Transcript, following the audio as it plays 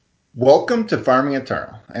Welcome to Farming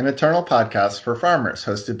Eternal, an eternal podcast for farmers,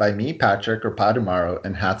 hosted by me, Patrick, or Padumaro,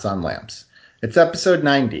 and Hats on Lamps. It's episode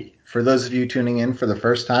 90. For those of you tuning in for the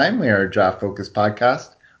first time, we are a draft-focused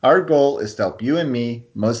podcast. Our goal is to help you and me,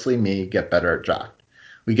 mostly me, get better at draft.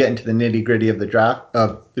 We get into the nitty-gritty of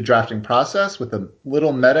the drafting process with a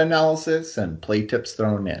little meta-analysis and play tips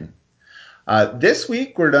thrown in. This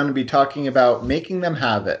week, we're going to be talking about making them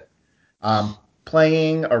have it.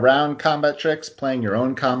 Playing around combat tricks, playing your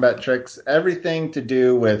own combat tricks, everything to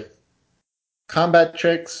do with combat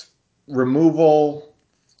tricks, removal,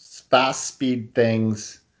 fast speed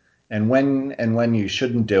things, and when you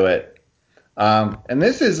shouldn't do it. And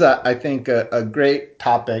this is, I think, a great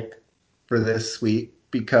topic for this week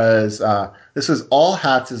because this was all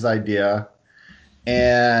Hats' idea,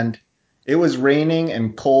 and it was raining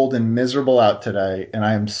and cold and miserable out today, and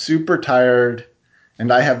I am super tired. And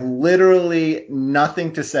I have literally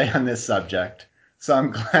nothing to say on this subject. So I'm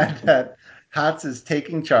glad that Hats is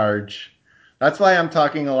taking charge. That's why I'm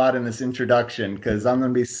talking a lot in this introduction, because I'm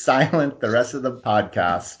going to be silent the rest of the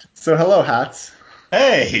podcast. So hello, Hats.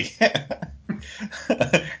 Hey!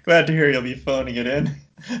 Glad to hear you'll be phoning it in.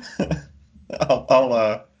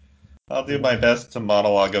 I'll do my best to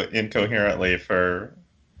monologue incoherently for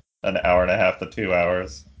an hour and a half to 2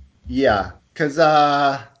 hours. Yeah, because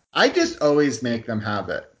I just always make them have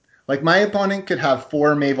it. Like, my opponent could have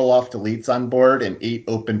 4 Maveloft Elites on board and 8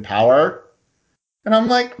 open power. And I'm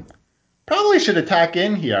like, probably should attack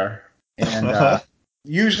in here. And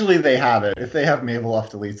usually they have it. If they have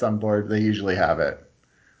Maveloft Elites on board, they usually have it.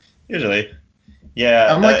 Usually.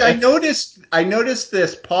 Yeah. I'm like, I noticed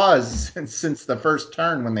this pause since the first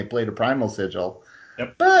turn when they played a Primal Sigil.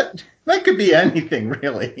 Yep. But that could be anything,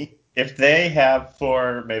 really. If they have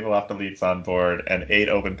 4 Maveloft Elites on board and 8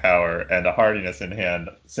 open power and a hardiness in hand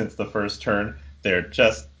since the first turn, they're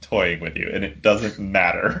just toying with you, and it doesn't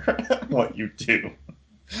matter what you do.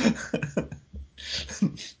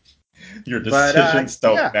 Your decisions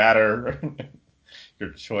don't matter.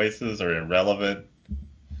 Your choices are irrelevant.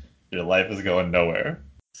 Your life is going nowhere.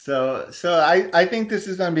 So I think this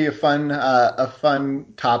is going to be a fun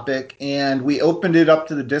topic, and we opened it up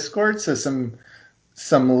to the Discord, so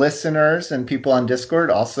some listeners and people on Discord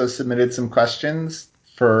also submitted some questions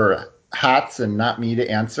for Hats and not me to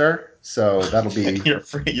answer. So that'll be You're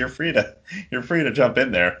free to jump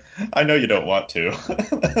in there. I know you don't want to.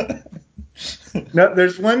 No, there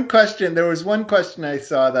was one question I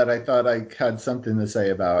saw that I thought I had something to say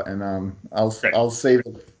about, and I'll save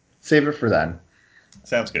it for then.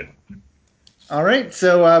 Sounds good. All right.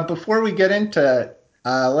 So before we get into it,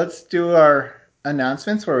 let's do our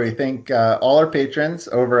announcements where we thank all our patrons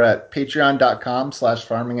over at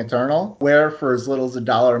patreon.com/farmingeternal, where for as little as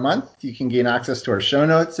 $1 a month, you can gain access to our show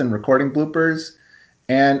notes and recording bloopers.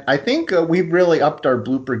 And I think we've really upped our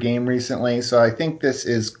blooper game recently, so I think this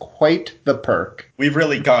is quite the perk. We've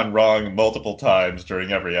really gone wrong multiple times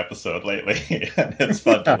during every episode lately, and it's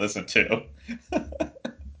fun to listen to.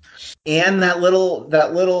 And that little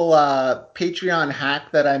Patreon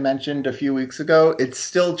hack that I mentioned a few weeks ago, it's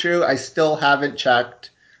still true. I still haven't checked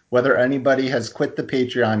whether anybody has quit the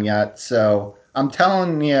Patreon yet. So I'm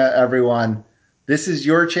telling you, everyone, this is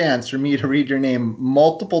your chance for me to read your name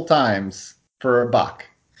multiple times for $1.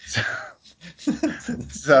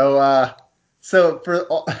 So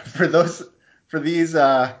for these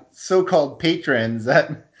so-called patrons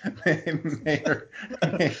that may or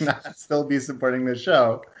may not still be supporting the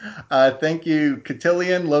show, thank you,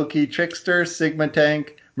 Cotillion, Loki, Trickster, Sigma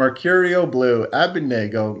Tank, Mercurio Blue,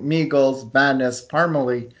 Abednego, Meagles, Madness,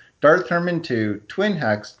 Parmalee, Darth Herman 2, Twin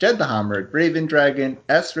Hex, Jed the Hammered, Raven Dragon,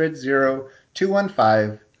 S-Red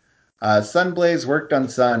 0215, Sunblaze, Work Done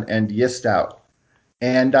Sun, and Yist Out.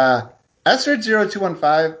 And S-Red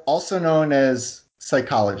 0215, also known as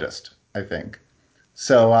Psychologist, I think.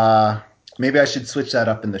 So maybe I should switch that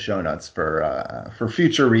up in the show notes for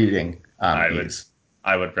future reading. I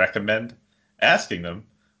would recommend asking them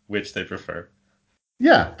which they prefer.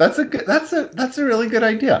 Yeah, that's a really good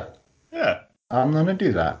idea. Yeah, I'm gonna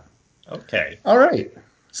do that. Okay. All right.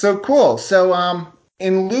 So cool. So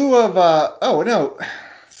in lieu of oh no.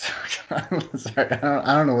 Sorry,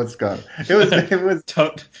 I don't know what's going. It was.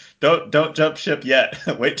 Don't jump ship yet.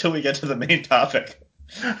 Wait till we get to the main topic.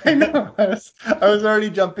 I know. I was already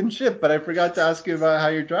jumping ship, but I forgot to ask you about how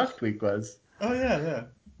your draft week was. Oh yeah.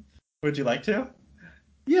 Would you like to?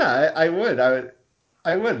 Yeah, I would. I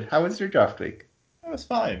would. How was your draft week? It was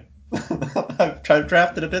fine. I've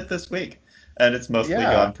drafted a bit this week, and it's mostly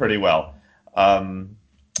gone pretty well. I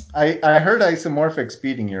heard Isomorphic's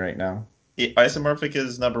beating you right now. Isomorphic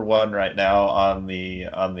is number 1 right now on the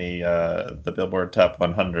Billboard Top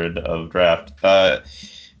 100 of draft.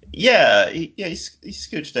 He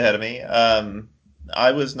scooched ahead of me.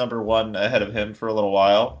 I was number one ahead of him for a little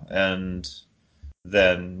while, and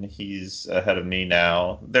then he's ahead of me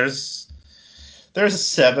now. There's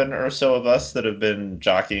seven or so of us that have been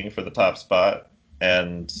jockeying for the top spot,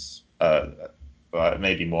 and uh,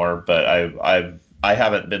 maybe more, but I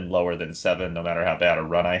haven't been lower than seven, no matter how bad a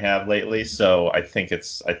run I have lately. So I think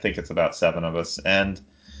it's about seven of us, and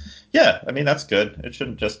yeah, I mean that's good. It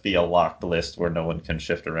shouldn't just be a locked list where no one can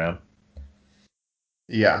shift around.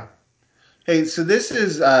 Yeah. Hey, so this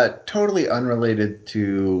is totally unrelated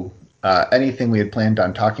to anything we had planned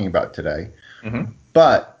on talking about today, Hmm.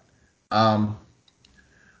 but um,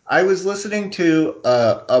 I was listening to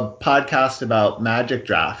a podcast about Magic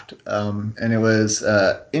Draft, and it was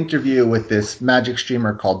an interview with this Magic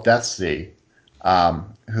streamer called DeathZ,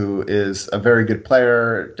 who is a very good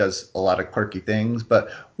player, does a lot of quirky things. But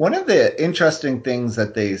one of the interesting things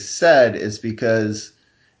that they said is because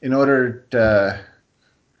in order to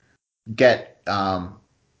get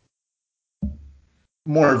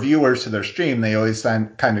more viewers to their stream, they always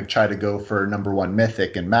kind of try to go for number one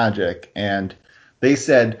mythic in Magic. And they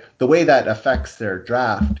said the way that affects their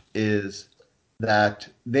draft is that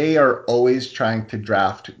they are always trying to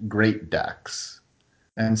draft great decks.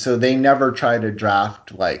 And so they never try to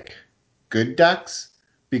draft like good decks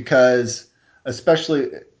because especially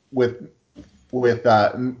with with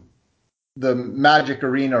the Magic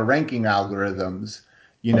Arena ranking algorithms,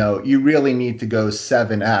 you really need to go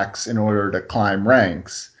 7x in order to climb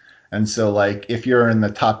ranks. And so, like, if you're in the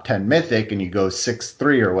top 10 Mythic and you go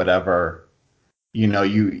 6-3 or whatever, you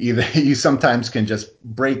either you sometimes can just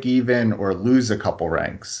break even or lose a couple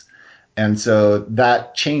ranks. And so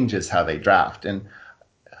that changes how they draft. And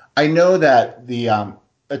I know that the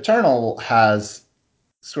Eternal has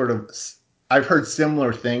sort of I've heard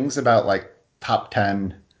similar things about like top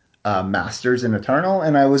 10 masters in Eternal,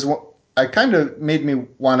 and I kind of made me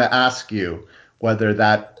want to ask you whether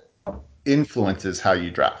that influences how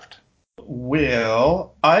you draft.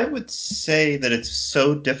 Well, I would say that it's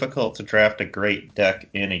so difficult to draft a great deck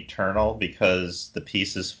in Eternal because the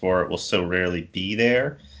pieces for it will so rarely be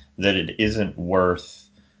there that it isn't worth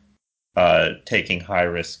taking high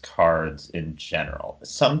risk cards in general.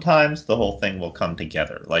 Sometimes the whole thing will come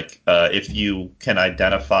together. Like if you can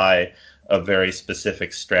identify a very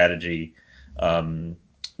specific strategy um,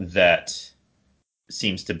 that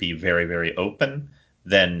seems to be very, very open,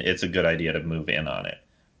 then it's a good idea to move in on it.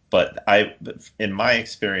 In my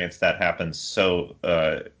experience, that happens so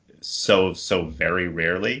very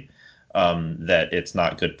rarely that it's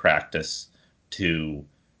not good practice to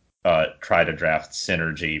try to draft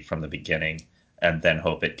synergy from the beginning and then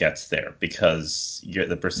hope it gets there because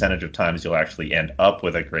the percentage of times you'll actually end up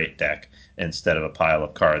with a great deck instead of a pile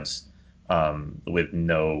of cards with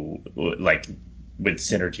no like with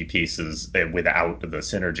synergy pieces without the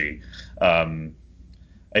synergy. Um,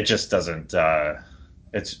 it just doesn't.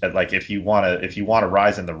 It's like if you want to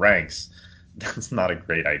rise in the ranks, that's not a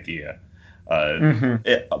great idea. Uh,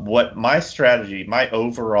 Mm-hmm. what my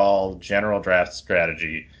overall general draft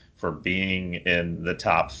strategy for being in the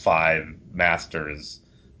top five masters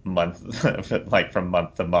month, like from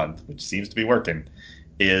month to month, which seems to be working,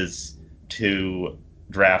 is to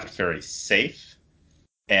draft very safe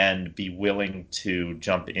and be willing to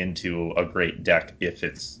jump into a great deck if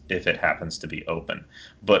it happens to be open.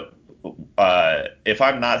 But if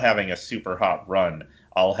I'm not having a super hot run,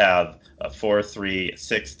 I'll have a 4-3,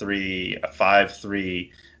 6-3, a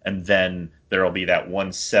 5-3, and then there'll be that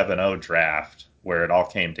 1-7-0 draft where it all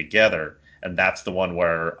came together, and that's the one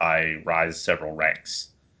where I rise several ranks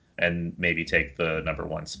and maybe take the number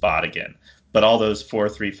one spot again. But all those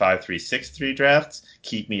 4-3, 5-3, 6-3 drafts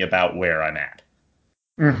keep me about where I'm at,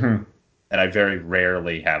 Mm-hmm. and I very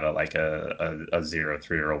rarely have a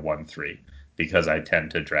 0-3 or a 1-3 because I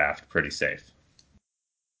tend to draft pretty safe.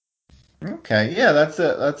 Okay, yeah, that's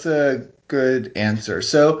a good answer.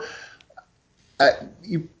 Uh,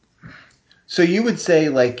 you so you would say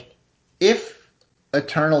like if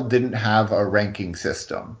Eternal didn't have a ranking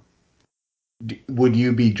system, would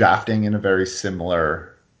you be drafting in a very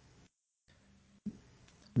similar?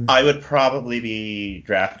 I would probably be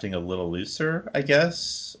drafting a little looser, I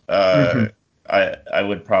guess. Mm-hmm. I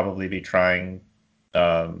would probably be trying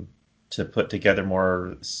um, to put together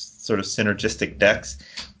more sort of synergistic decks,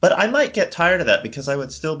 but I might get tired of that because I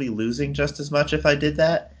would still be losing just as much if I did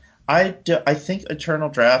that. I think Eternal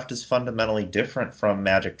Draft is fundamentally different from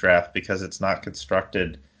Magic Draft because it's not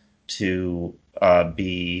constructed to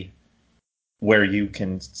be where you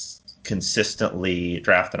can consistently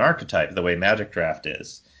draft an archetype the way Magic Draft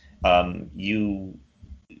is. You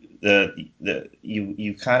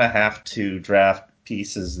you kind of have to draft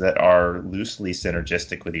pieces that are loosely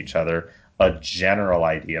synergistic with each other, a general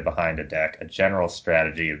idea behind a deck, a general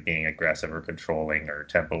strategy of being aggressive or controlling or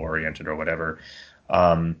tempo oriented or whatever.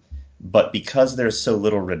 Um, but because there's so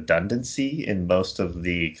little redundancy in most of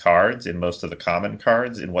the cards, in most of the common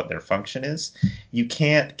cards, in what their function is, you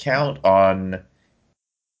can't count on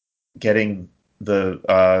getting the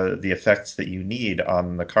effects that you need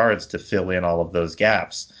on the cards to fill in all of those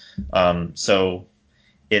gaps. So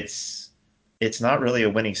it's it's not really a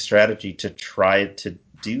winning strategy to try to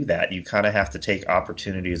do that. You kind of have to take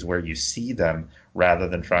opportunities where you see them rather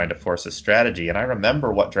than trying to force a strategy. And I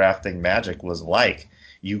remember what drafting Magic was like.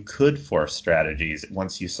 You could force strategies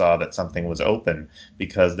once you saw that something was open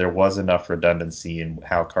because there was enough redundancy in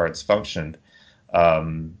how cards functioned.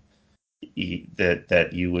 Um, that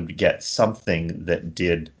you would get something that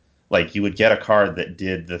did, like you would get a card that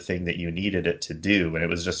did the thing that you needed it to do, and it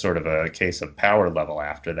was just sort of a case of power level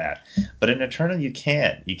after that. But in Eternal, you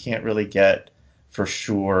can't really get for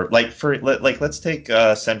sure. Like let's take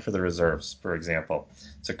Send for the Reserves for example.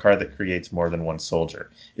 It's a card that creates more than one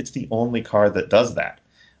soldier. It's the only card that does that.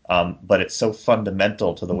 But it's so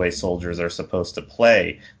fundamental to the way soldiers are supposed to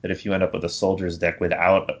play that if you end up with a soldiers deck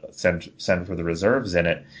without send for the reserves in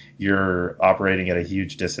it, you're operating at a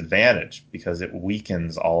huge disadvantage because it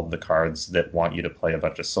weakens all of the cards that want you to play a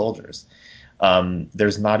bunch of soldiers.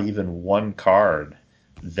 There's not even one card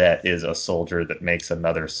that is a soldier that makes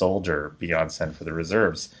another soldier beyond send for the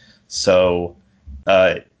reserves. So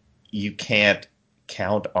uh, you can't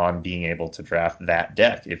count on being able to draft that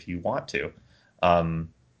deck if you want to. Um,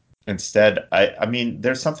 Instead, I mean,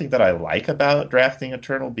 there's something that I like about drafting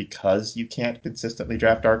Eternal because you can't consistently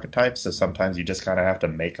draft archetypes. So sometimes you just kind of have to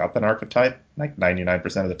make up an archetype, like 99%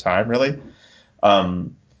 of the time, really.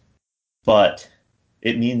 Um, but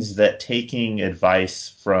it means that taking advice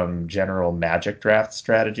from general Magic draft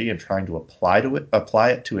strategy and trying to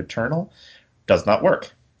apply it to Eternal does not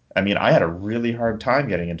work. I mean, I had a really hard time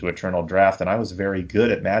getting into Eternal Draft, and I was very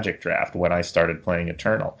good at Magic Draft when I started playing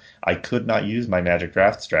Eternal. I could not use my Magic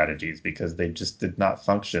Draft strategies because they just did not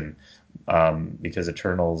function because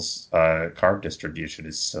Eternal's card distribution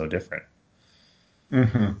is so different.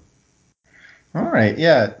 Mm-hmm. All right,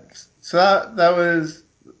 yeah. So that was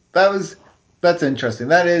that's interesting.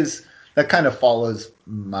 That kind of follows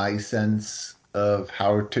my sense of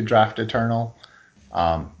how to draft Eternal.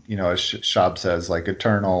 As Shab says, like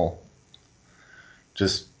Eternal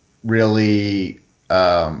just really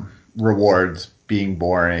rewards being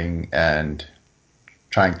boring and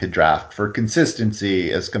trying to draft for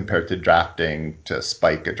consistency as compared to drafting to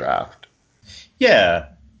spike a draft. Yeah,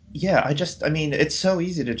 yeah. I mean, it's so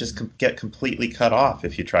easy to just get completely cut off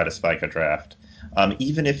if you try to spike a draft.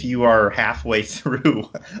 Even if you are halfway through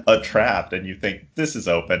a draft and you think this is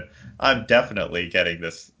open, I'm definitely getting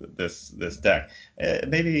this deck.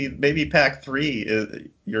 Maybe pack three,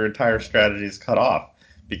 your entire strategy is cut off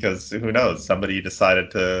because who knows? Somebody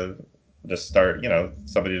decided to just start.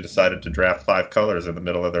 Somebody decided to draft five colors in the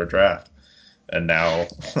middle of their draft, and now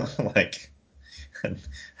like and,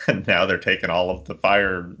 and now they're taking all of the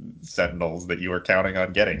fire sentinels that you were counting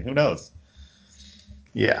on getting. Who knows?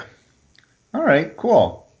 Yeah. All right.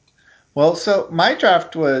 Cool. Well, so my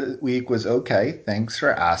week was okay. Thanks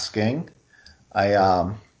for asking. I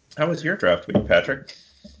How was your draft week, Patrick?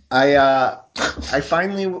 I I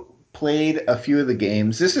finally played a few of the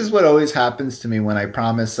games. This is what always happens to me when I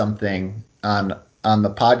promise something on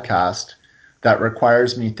the podcast that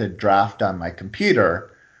requires me to draft on my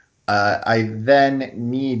computer. I then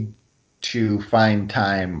need to find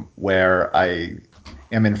time where I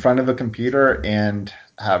am in front of a computer and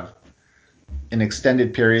have an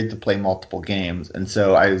extended period to play multiple games. And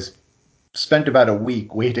so spent about a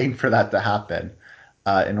week waiting for that to happen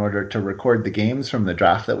in order to record the games from the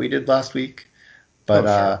draft that we did last week. Oh, But sure.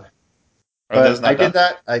 uh, Are those but I not did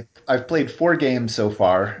done? that. I've played four games so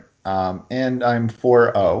far, and I'm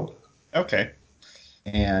 4-0. Okay.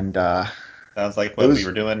 And Sounds like what we those,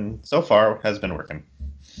 were doing so far has been working.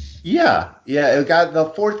 yeah, it got the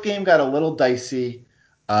fourth game got a little dicey.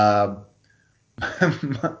 Uh,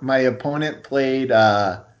 my opponent played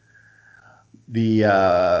the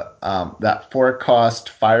that four cost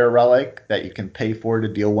fire relic that you can pay for to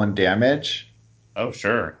deal one damage. Oh,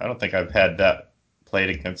 sure. I don't think I've had that played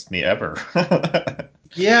against me ever.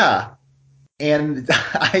 Yeah, and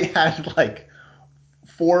I had like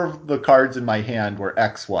four of the cards in my hand were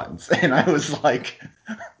X ones, and I was like,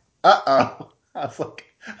 "Uh-oh!" I was like,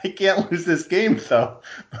 "I can't lose this game, though.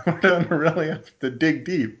 We're gonna really have to dig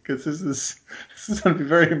deep because this is gonna be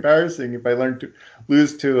very embarrassing if I learn to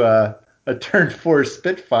lose to a turn four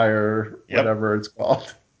Spitfire or Yep. whatever it's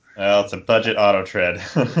called." Well, it's a budget auto tread.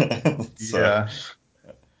 So Yeah.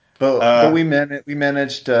 but we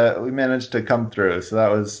managed to come through.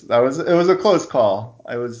 So it was a close call.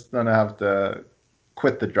 I was gonna have to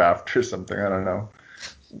quit the draft or something. I don't know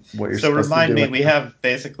what you're So supposed to remind do. me, we have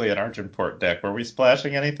basically an Argenport deck. Were we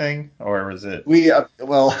splashing anything, or was it?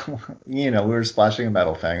 Well, we were splashing a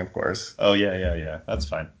Metal Fang, of course, Oh yeah, yeah, yeah. That's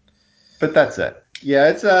fine. but that's it. Yeah,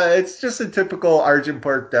 it's just a typical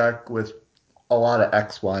Argenport deck with a lot of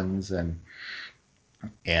X1s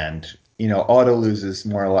and auto loses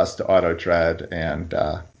more or less to auto tread and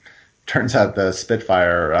turns out the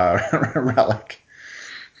Spitfire relic.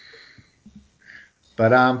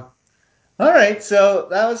 But all right, so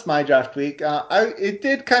that was my draft week. It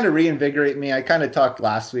did kind of reinvigorate me. I kind of talked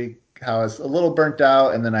last week how I was a little burnt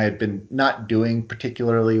out, and then I had been not doing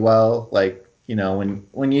particularly well. Like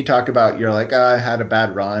when you talk about you're like, I had a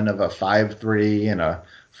bad run of a 5-3 and a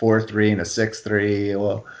 4-3 and a 6-3.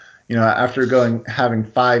 Well, after having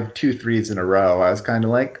 5 2-3s in a row, I was kind of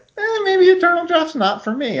like, maybe Eternal Draft's not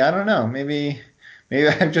for me. I don't know. Maybe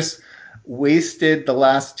I've just wasted the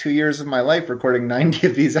last 2 years of my life recording 90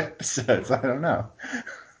 of these episodes. I don't know.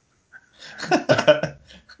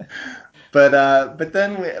 But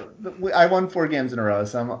then I won 4 games in a row,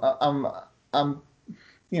 so I'm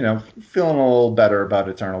feeling a little better about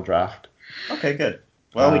Eternal Draft. Okay, good.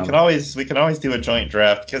 Well, Um, we can always do a joint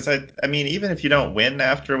draft because I mean even if you don't win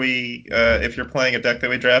after we if you're playing a deck that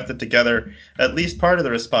we drafted together, at least part of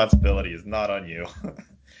the responsibility is not on you.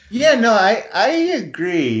 yeah, no, I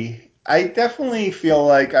agree. I definitely feel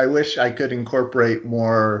like I wish I could incorporate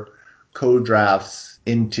more co-drafts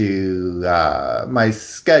into my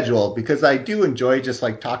schedule because I do enjoy just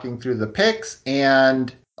like talking through the picks,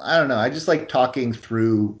 and I don't know, I just like talking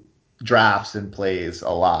through drafts and plays a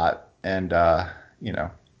lot, and you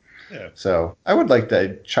know, Yeah. so I would like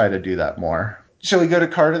to try to do that more. Shall we go to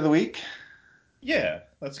card of the week? Yeah,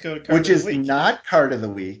 let's go to card Which of the is week. not card of the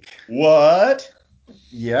week. What?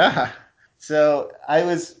 Yeah. So I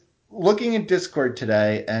was looking at Discord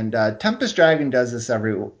today, and Tempest Dragon does this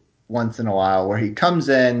every once in a while, where he comes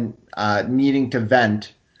in needing to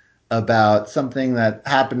vent about something that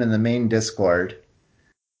happened in the main Discord.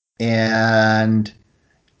 And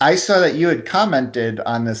I saw that you had commented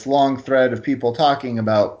on this long thread of people talking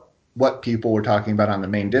about what people were talking about on the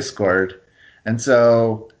main Discord. And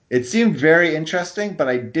so it seemed very interesting, but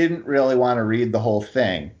I didn't really want to read the whole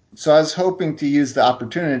thing. So I was hoping to use the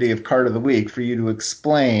opportunity of Card of the Week for you to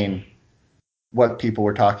explain what people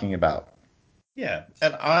were talking about. Yeah,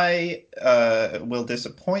 and I will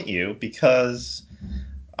disappoint you because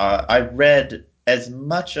I read as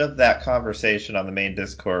much of that conversation on the main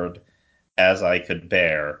Discord as I could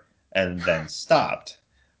bear, and then stopped.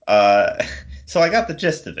 Uh, so I got the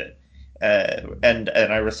gist of it, and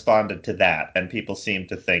I responded to that, and people seemed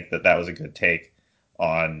to think that that was a good take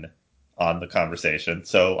on the conversation.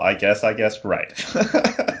 So I guessed right.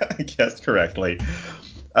 I guessed correctly.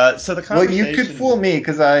 So the Well, you could fool conversation, me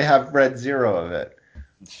because I have read zero of it.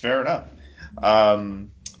 fair enough. Um,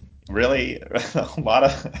 Really, a lot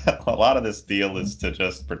of this deal is to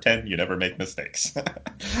just pretend you never make mistakes.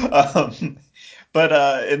 um, but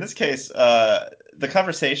in this case, the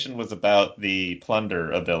conversation was about the plunder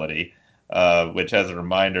ability, which, as a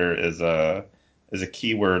reminder, is a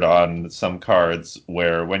keyword on some cards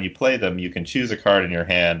where, when you play them, you can choose a card in your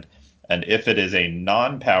hand, and if it is a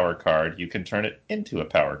non-power card, you can turn it into a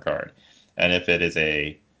power card, and if it is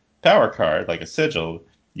a power card, like a sigil,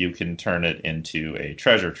 you can turn it into a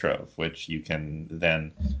treasure trove, which you can then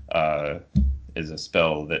is a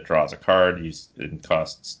spell that draws a card. It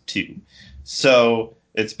costs 2. So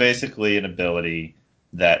it's basically an ability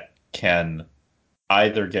that can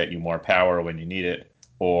either get you more power when you need it,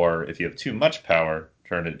 or if you have too much power,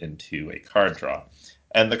 turn it into a card draw.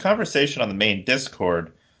 And the conversation on the main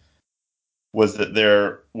Discord was that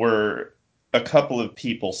there were a couple of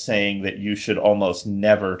people saying that you should almost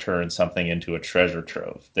never turn something into a treasure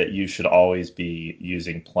trove, that you should always be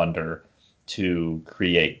using plunder to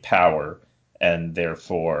create power and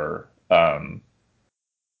therefore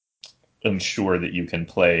ensure that you can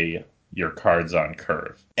play your cards on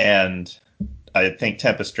curve. And I think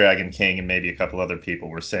Tempest Dragon King and maybe a couple other people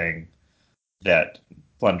were saying that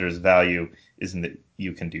plunder's value isn't that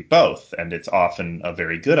you can do both, and it's often a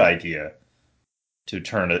very good idea to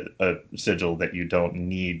turn a sigil that you don't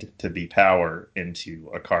need to be power into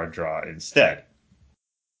a card draw instead.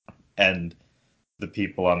 And the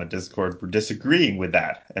people on the Discord were disagreeing with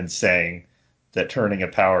that and saying that turning a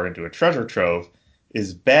power into a treasure trove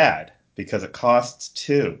is bad because it costs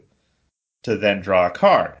 2 to then draw a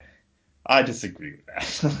card. I disagree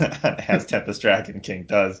with that, as Tempest Dragon King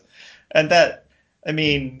does. And that, I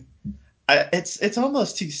mean, it's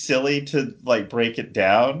almost too silly to like break it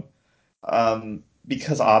down,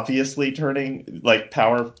 because obviously turning like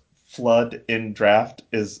power flood in draft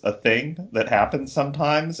is a thing that happens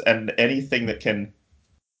sometimes, and anything that can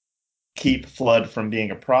keep flood from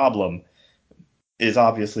being a problem is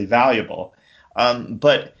obviously valuable.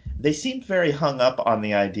 But they seemed very hung up on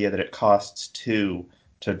the idea that it costs two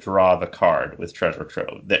to draw the card with Treasure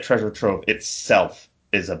Trove. That Treasure Trove itself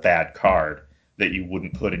is a bad card that you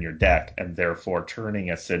wouldn't put in your deck, and therefore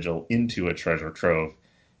turning a sigil into a Treasure Trove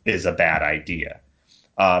is a bad idea.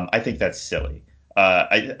 I think that's silly.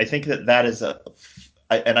 I think that is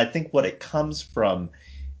and I think what it comes from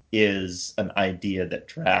is an idea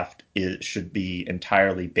that should be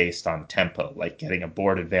entirely based on tempo, like getting a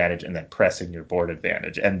board advantage and then pressing your board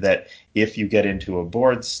advantage. And that if you get into a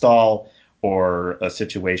board stall or a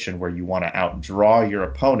situation where you want to outdraw your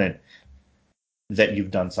opponent, that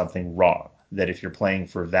you've done something wrong. That if you're playing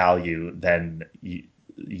for value, then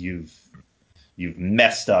you've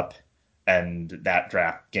messed up, and that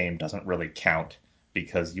draft game doesn't really count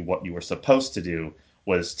because what you were supposed to do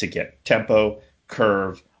was to get tempo,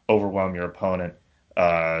 curve, overwhelm your opponent,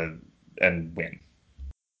 uh, and win.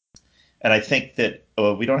 And I think that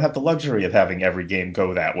we don't have the luxury of having every game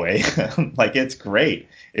go that way. Like, it's great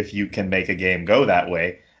if you can make a game go that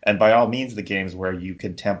way. And by all means, the games where you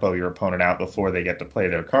can tempo your opponent out before they get to play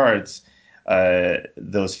their cards,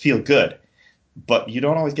 those feel good. But you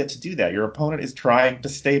don't always get to do that. Your opponent is trying to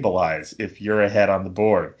stabilize if you're ahead on the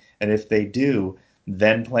board. And if they do,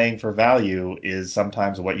 then playing for value is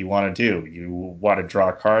sometimes what you want to do. You want to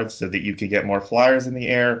draw cards so that you can get more flyers in the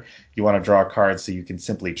air. You want to draw cards so you can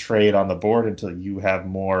simply trade on the board until you have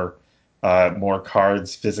more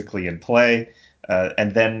cards physically in play,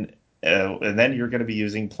 and then you're going to be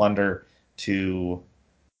using plunder to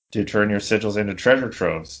turn your sigils into treasure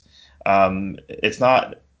troves. It's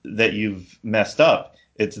not that you've messed up.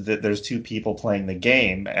 It's that there's two people playing the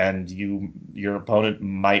game, and your opponent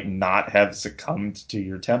might not have succumbed to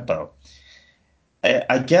your tempo.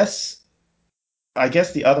 I guess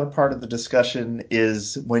the other part of the discussion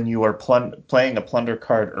is when you are playing a plunder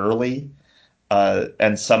card early,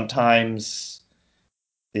 and sometimes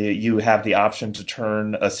you have the option to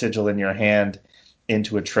turn a sigil in your hand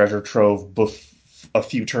into a treasure trove a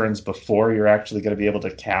few turns before you're actually going to be able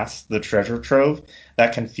to cast the treasure trove.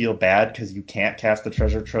 That can feel bad because you can't cast the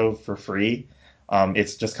treasure trove for free.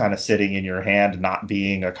 It's just kind of sitting in your hand, not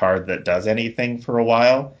being a card that does anything for a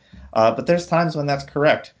while. But there's times when that's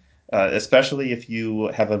correct, especially if you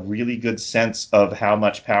have a really good sense of how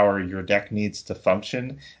much power your deck needs to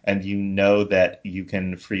function, and you know that you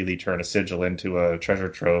can freely turn a sigil into a treasure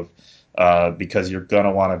trove, because you're going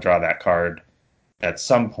to want to draw that card at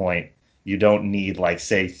some point. You don't need, like,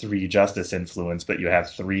 say, 3 Justice Influence, but you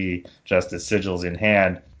have 3 Justice Sigils in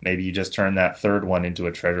hand. Maybe you just turn that third one into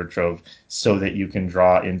a treasure trove so that you can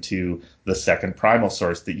draw into the second Primal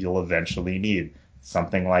Source that you'll eventually need.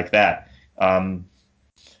 Something like that. And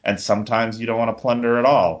sometimes you don't want to plunder at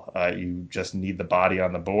all. You just need the body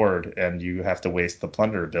on the board, and you have to waste the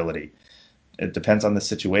plunder ability. It depends on the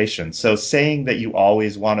situation. So saying that you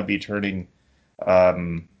always want to be turning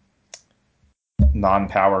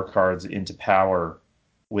non-power cards into power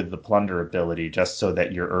with the plunder ability just so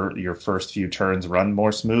that your first few turns run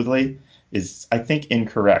more smoothly is, I think,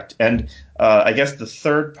 incorrect. And I guess the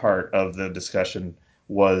third part of the discussion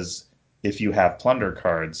was, if you have plunder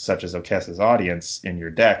cards such as Okessa's Audience in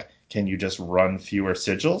your deck, can you just run fewer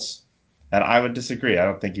sigils? And I would disagree. I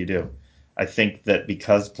don't think you do. I think that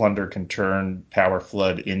because plunder can turn power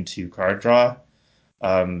flood into card draw,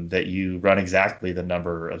 that you run exactly the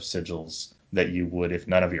number of sigils that you would if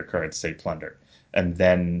none of your cards say plunder, and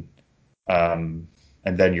then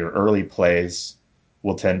your early plays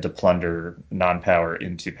will tend to plunder non-power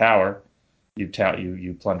into power. You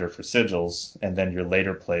plunder for sigils, and then your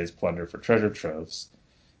later plays plunder for treasure troves,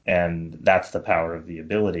 and that's the power of the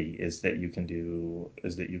ability, is that you can do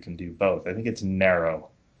both. I think it's narrow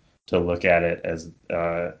to look at it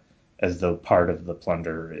as though part of the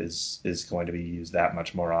plunder is going to be used that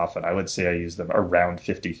much more often. I would say I use them around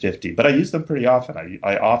 50-50, but I use them pretty often.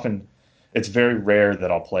 I often, it's very rare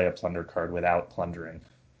that I'll play a plunder card without plundering,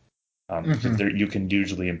 because you can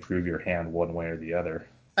usually improve your hand one way or the other.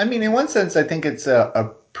 I mean, in one sense, I think it's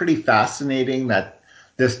a pretty fascinating that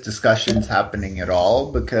this discussion's happening at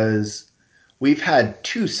all, because we've had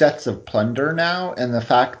 2 sets of plunder now, and the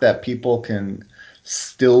fact that people can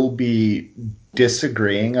still be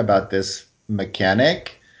disagreeing about this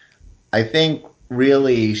mechanic, I think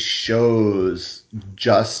really shows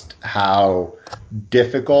just how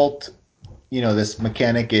difficult, this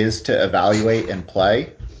mechanic is to evaluate and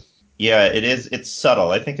play. Yeah, it is. It's subtle.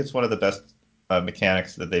 I think it's one of the best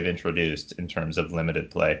mechanics that they've introduced in terms of limited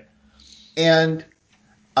play. And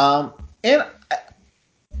um, and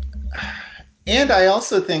and I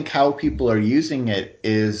also think how people are using it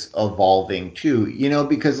is evolving too.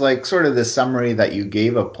 Because like sort of the summary that you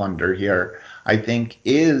gave of Plunder here, I think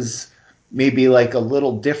is maybe like a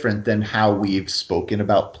little different than how we've spoken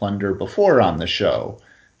about Plunder before on the show.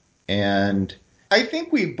 And I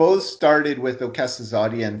think we both started with Okessa's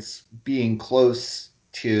audience being close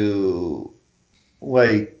to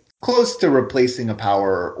replacing a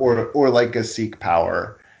power or like a seek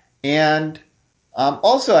power. And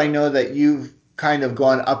also, I know that you've kind of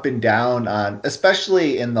gone up and down on,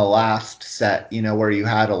 especially in the last set, where you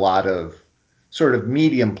had a lot of sort of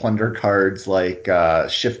medium plunder cards like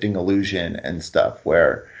Shifting Illusion and stuff,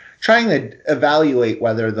 where trying to evaluate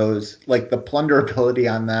whether those, like the plunder ability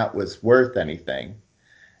on that was worth anything.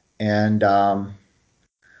 And,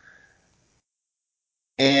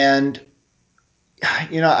 and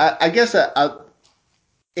I guess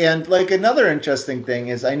and like another interesting thing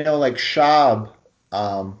is I know like Shab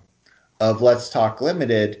um, of Let's Talk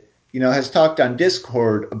Limited, has talked on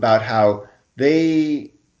Discord about how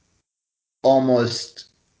they almost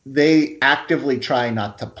they actively try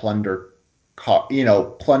not to plunder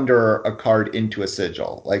a card into a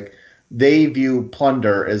sigil. Like they view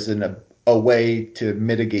plunder as a way to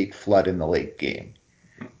mitigate flood in the late game,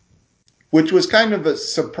 which was kind of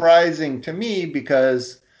surprising to me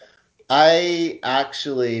because I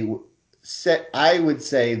actually I would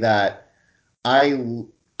say that I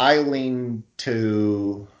I lean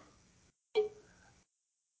to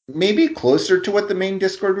maybe closer to what the main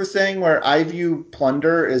Discord was saying, where I view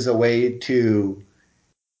plunder as a way to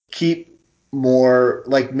keep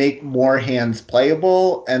make more hands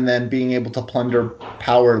playable, and then being able to plunder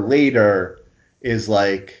power later is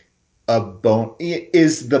like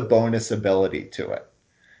is the bonus ability to it.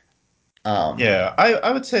 Um, Yeah,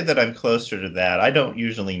 I would say that I'm closer to that. I don't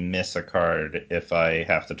usually miss a card if I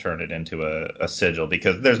have to turn it into a sigil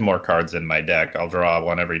because there's more cards in my deck. I'll draw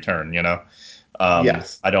one every turn, you know?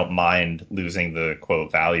 yes. I don't mind losing the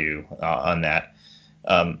quote value on that.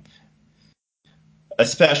 Um,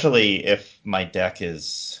 Especially if my deck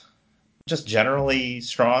is just generally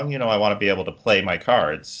strong. I want to be able to play my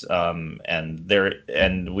cards.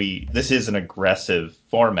 This is an aggressive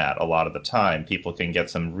format a lot of the time. People can get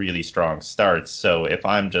some really strong starts. So if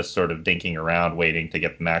I'm just sort of dinking around waiting to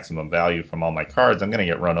get the maximum value from all my cards, I'm going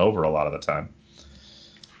to get run over a lot of the time.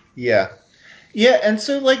 Yeah. Yeah, and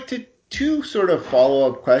so like to two sort of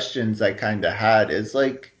follow-up questions I kind of had is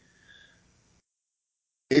like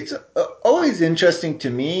it's always interesting to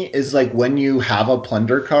me is like when you have a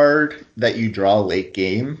plunder card that you draw late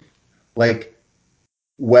game, like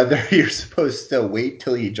whether you're supposed to wait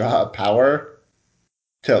till you draw a power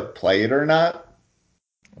to play it or not.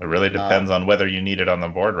 It really Uh, depends on whether you need it on the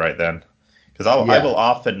board right then. Because I yeah, will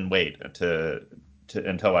often wait to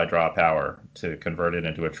until I draw power to convert it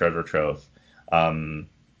into a treasure trove. Um,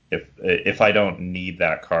 if I don't need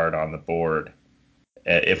that card on the board,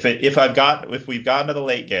 if we've gotten to the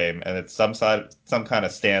late game and it's some kind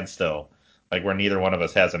of standstill, like where neither one of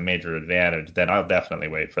us has a major advantage, then I'll definitely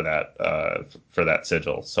wait for that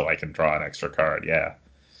sigil so I can draw an extra card. Yeah.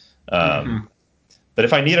 Um, hmm but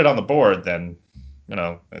if I need it on the board, then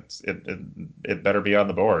it better be on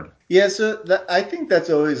the board. yeah. So I think that's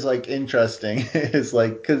always like interesting is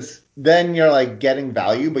like because then you're like getting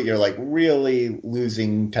value, but you're like really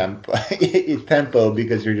losing tempo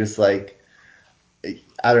because you're just like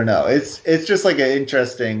I don't know. It's just like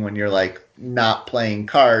interesting when you're like not playing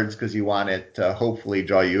cards because you want it to hopefully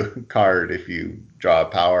draw you a card if you draw a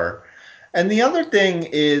power. And the other thing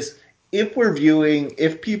is if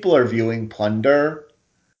people are viewing plunder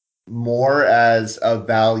more as a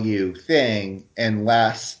value thing and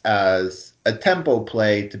less as a tempo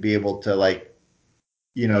play to be able to like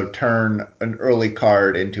turn an early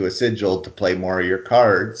card into a sigil to play more of your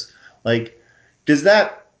cards, like does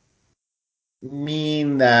that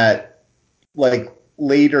mean that like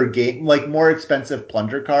later game like more expensive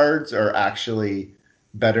plunder cards are actually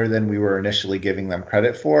better than we were initially giving them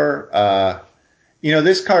credit for?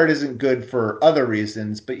 This card isn't good for other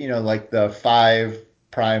reasons, but like the 5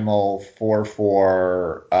 primal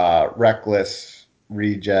 4/4 reckless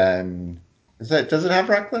regen. Does it have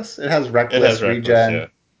reckless? It has It has reckless reckless, regen yeah,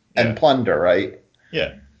 and yeah, plunder, right?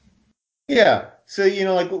 yeah. Yeah. So,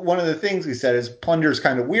 like one of the things we said is Plunder's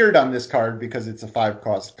kind of weird on this card because it's a 5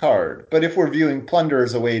 cost card. But if we're viewing Plunder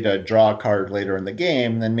as a way to draw a card later in the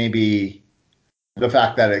game, then maybe the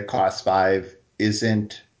fact that it costs 5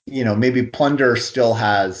 isn't, maybe Plunder still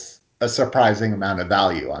has a surprising amount of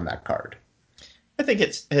value on that card. I think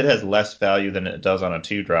it has less value than it does on a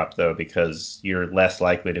two drop though, because you're less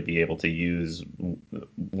likely to be able to use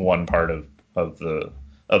one part of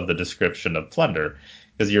the description of plunder,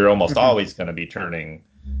 because you're almost Mhm. always going to be turning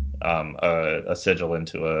a sigil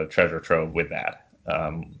into a treasure trove with that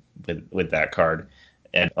with that card,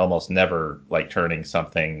 and almost never like turning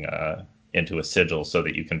something into a sigil so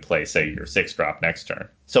that you can play, say, your six drop next turn.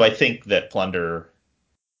 So I think that plunder,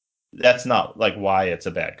 that's not like why it's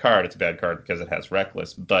a bad card. It's a bad card because it has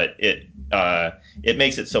reckless, but it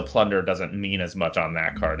makes it so plunder doesn't mean as much on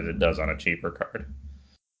that card as it does on a cheaper card.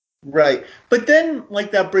 Right. But then,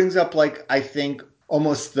 like, that brings up, like, I think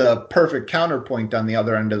almost the perfect counterpoint on the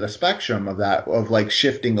other end of the spectrum of that, of like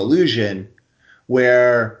shifting illusion,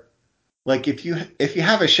 where, like, if you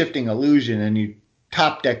have a shifting illusion and you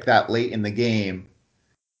top deck that late in the game,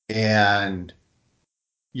 and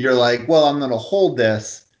you're like, well, I'm going to hold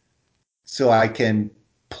this so I can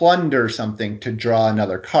plunder something to draw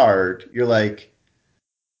another card. You're like,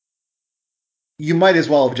 you might as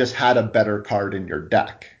well have just had a better card in your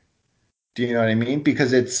deck. Do you know what I mean?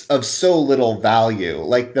 Because it's of so little value.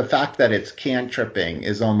 Like the fact that it's cantripping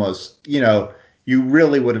is almost, you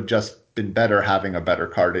really would have just been better having a better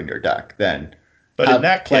card in your deck than But in have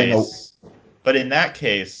that playing a. case, but in that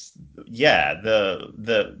case, yeah, the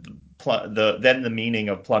then the meaning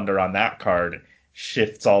of plunder on that card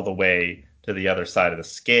shifts all the way to the other side of the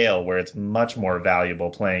scale, where it's much more valuable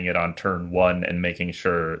playing it on turn one and making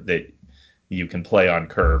sure that you can play on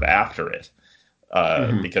curve after it.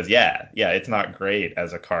 Mhm. Because yeah, it's not great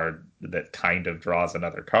as a card that kind of draws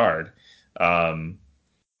another card. Um,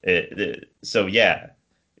 so yeah,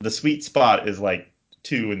 the sweet spot is like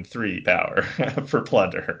 2 and 3 power for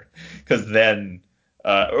plunder, because then,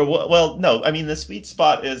 or well, no, I mean the sweet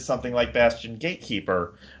spot is something like Bastion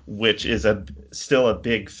Gatekeeper, which is a still a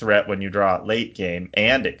big threat when you draw it late game,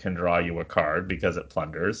 and it can draw you a card because it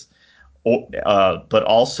plunders. But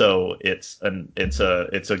also it's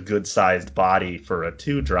a good sized body for a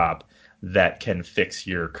two drop that can fix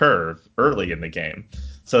your curve early in the game.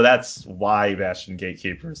 So that's why Bastion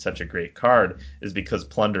Gatekeeper is such a great card, is because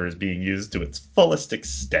plunder is being used to its fullest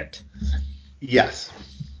extent. Yes.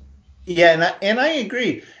 Yeah, and I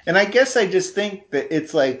agree. And I guess I just think that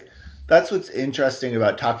it's like that's what's interesting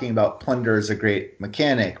about talking about plunder as a great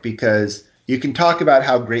mechanic, because you can talk about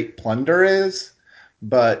how great plunder is,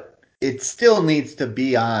 but it still needs to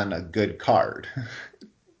be on a good card.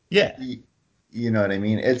 Yeah. you, you know what I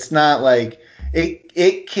mean? It's not like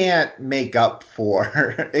it can't make up for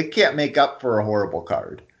it can't make up for a horrible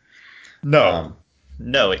card. No, Um,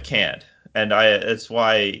 no, it can't. And that's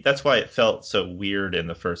why it felt so weird in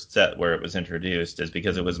the first set where it was introduced, is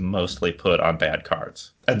because it was mostly put on bad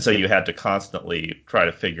cards, and so you had to constantly try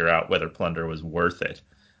to figure out whether plunder was worth it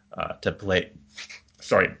to play.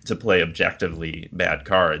 Sorry, to play objectively bad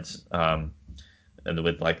cards, and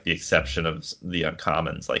with like the exception of the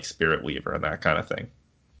uncommons like Spirit Weaver and that kind of thing.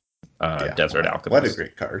 yeah, Desert wow, what a Alchemist.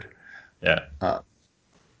 great card. Yeah. Uh,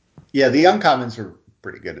 yeah, the uncommons were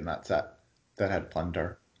pretty good in that set that had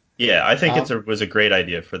plunder. Yeah, I think Um, was a great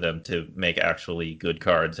idea for them to make actually good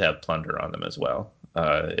cards have plunder on them as well.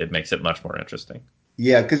 It makes it much more interesting.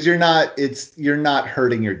 yeah, because you're not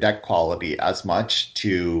hurting your deck quality as much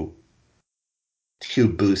to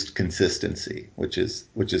boost consistency, which is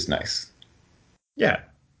nice. Yeah,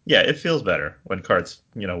 yeah, it feels better when cards,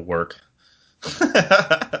 work.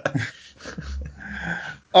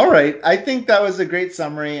 All right, I think that was a great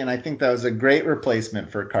summary, and I think that was a great replacement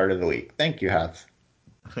for card of the week. Thank you, Hats.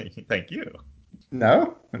 Thank you.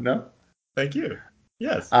 No, no. Thank you.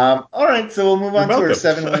 Yes, All right, so we'll move you're on to our welcome.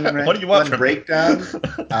 seven What do you want run from me? breakdown.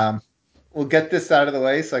 Um, we'll get this out of the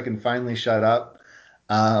way so I can finally shut up.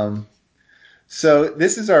 Um, So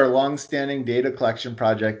this is our long-standing data collection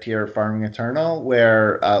project here at Farming Eternal,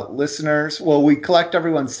 where we collect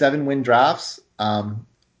everyone's 7-win drafts,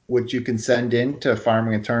 which you can send in to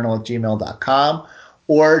farmingeternal@gmail.com,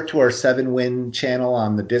 or to our 7-win channel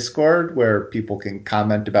on the Discord, where people can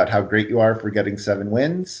comment about how great you are for getting 7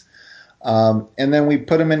 wins. And then we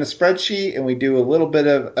put them in a spreadsheet and we do a little bit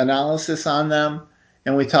of analysis on them,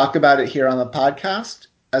 and we talk about it here on the podcast,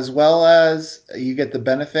 as well as you get the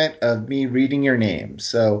benefit of me reading your name.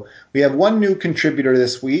 So we have one new contributor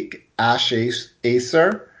this week, Ash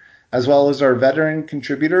Acer, as well as our veteran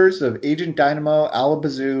contributors of Agent Dynamo,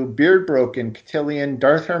 Alabazoo, Beard Broken, Cotillion,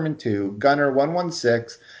 Darth Herman 2, Gunner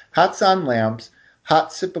 116, Hats on Lamps,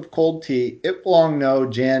 Hot Sip of Cold Tea, Ip Long No,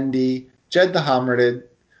 Jandy, Jed the Homarded,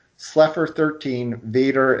 Sleffer 13,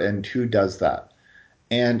 Vader, and Who Does That?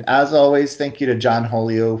 And as always, thank you to John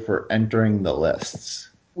Holio for entering the lists.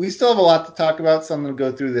 we still have a lot to talk about, so I'm going to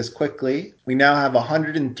go through this quickly. We now have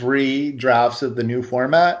 103 drafts of the new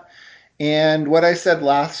format. And what I said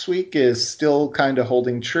last week is still kind of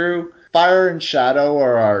holding true. Fire and Shadow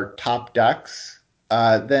are our top decks.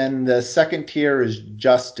 Then the second tier is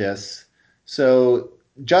Justice. So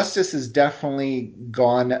Justice has definitely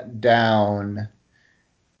gone down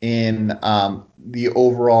in the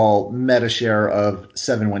overall meta share of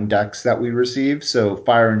 7-1 decks that we receive. So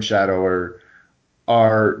Fire and Shadow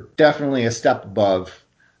are definitely a step above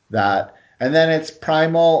that. And then it's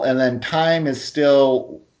Primal, and then Time is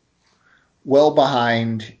still well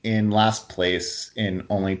behind in last place in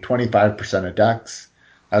only 25% of decks,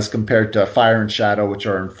 as compared to Fire and Shadow, which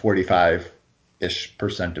are in 45-ish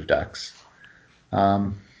percent of decks.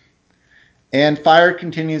 Um, and Fire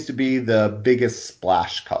continues to be the biggest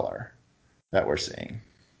splash color that we're seeing.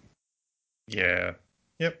 Yeah.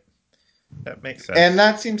 Yep. That makes sense. And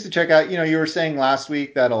that seems to check out. You were saying last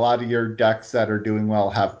week that a lot of your decks that are doing well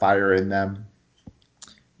have Fire in them.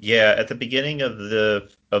 Yeah, at the beginning of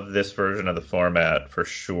this version of the format, for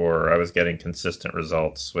sure, I was getting consistent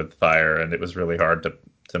results with Fire, and it was really hard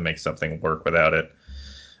to make something work without it.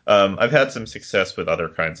 I've had some success with other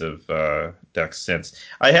kinds of decks since.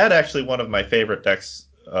 I had actually one of my favorite decks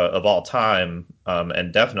of all time,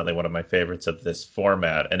 and definitely one of my favorites of this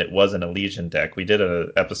format, and it was an Elysian deck. We did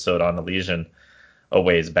an episode on Elysian a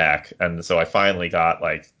ways back, and so I finally got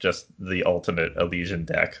like just the ultimate Elysian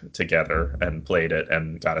deck together and played it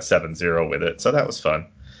and got a 7-0 with it. So that was fun.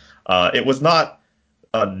 It was not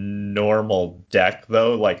a normal deck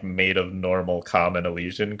though, like made of normal common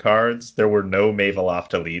Elysian cards. There were no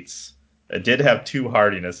Maveloft elites. It did have two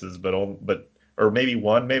hardinesses, but or maybe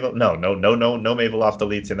one Mavel. No Maveloft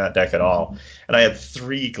elites in that deck at all. And I had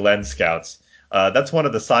three Glen Scouts. That's one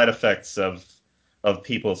of the side effects of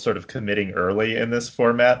people sort of committing early in this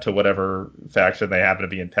format to whatever faction they happen to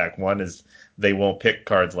be in pack one is they won't pick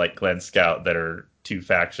cards like Glen Scout that are two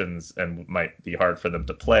factions and might be hard for them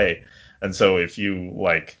to play. And so if you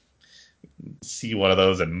like see one of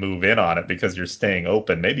those and move in on it because you're staying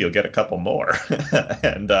open, maybe you'll get a couple more.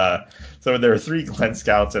 And so there are three Glen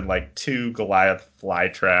Scouts and like two Goliath fly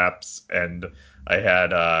traps, and I had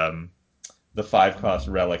the 5-cost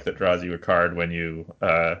relic that draws you a card when you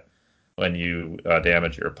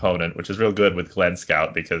damage your opponent, which is real good with Glen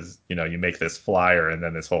Scout because you make this flyer and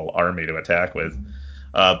then this whole army to attack with.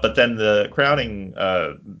 But then the crowning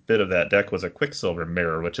bit of that deck was a Quicksilver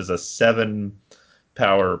Mirror, which is a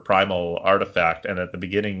 7-power primal artifact, and at the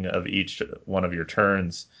beginning of each one of your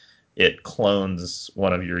turns, it clones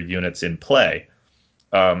one of your units in play.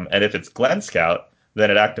 And if it's Glen Scout, then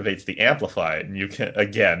it activates the Amplify, and you can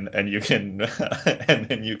and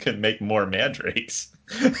then you can make more mandrakes.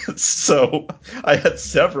 So I had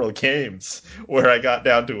several games where I got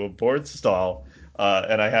down to a board stall,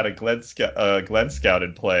 and I had a Glen Scout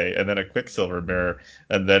in play, and then a Quicksilver Mirror,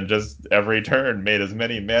 and then just every turn made as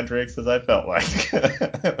many mandrakes as I felt like.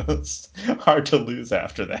 It was hard to lose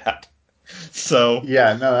after that. So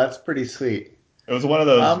Yeah, no, that's pretty sweet. it was one of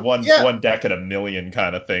those Yeah. one deck in a million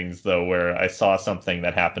kind of things, though, where I saw something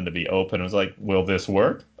that happened to be open. I was like, "Will this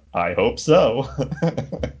work? I hope so."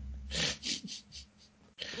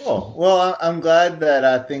 Cool. Well, I'm glad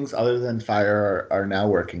that things other than Fire are now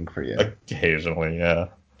working for you Occasionally, yeah.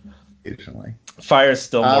 occasionally. Fire is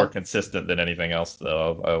still more Um, consistent than anything else,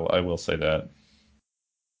 though. I will say that.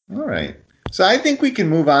 all right. So I think we can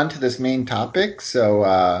move on to this main topic. So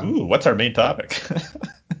Ooh, what's our main topic?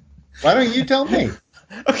 why don't you tell me?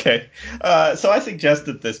 Okay, so I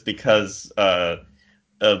suggested this because of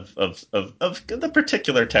the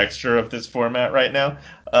particular texture of this format right now,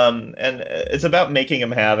 and it's about making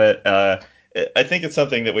him have it. I think it's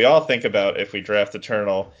something that we all think about if we draft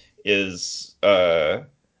Eternal is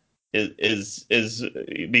is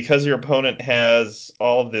because your opponent has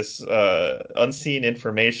all of this unseen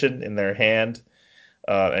information in their hand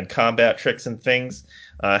and combat tricks and things.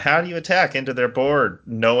 How do you attack into their board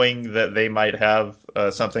knowing that they might have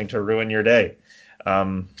something to ruin your day?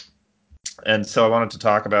 Um, and so I wanted to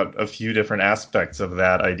talk about a few different aspects of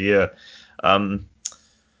that idea. Um,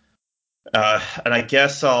 and I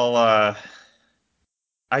guess I'll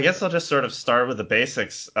just sort of start with the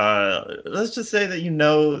basics. Let's just say that you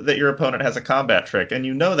know that your opponent has a combat trick, and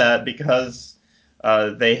you know that because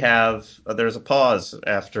there's a pause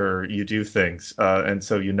after you do things, and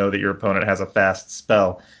so you know that your opponent has a fast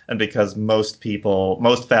spell, and because most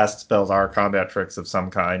fast spells are combat tricks of some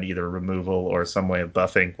kind, either removal or some way of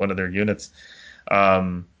buffing one of their units.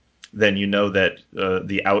 Um, then you know that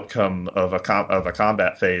the outcome of a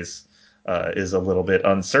combat phase is a little bit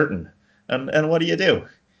uncertain, and what do you do?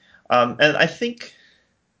 And I think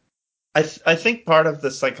I think part of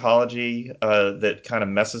the psychology that kind of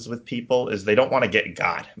messes with people is they don't want to get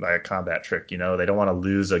got by a combat trick. You know, they don't want to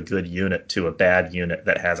lose a good unit to a bad unit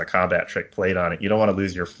that has a combat trick played on it. You don't want to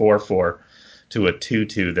lose your 4/4 to a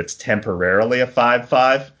 2/2 that's temporarily a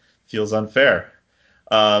 5/5. Feels unfair.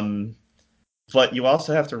 Um, but you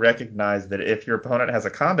also have to recognize that if your opponent has a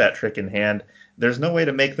combat trick in hand, there's no way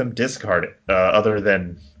to make them discard it other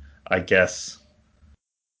than, I guess,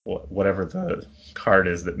 whatever the card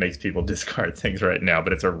is that makes people discard things right now,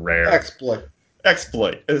 but it's a rare Exploit.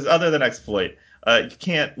 exploit. Is other than exploit, you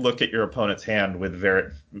can't look at your opponent's hand with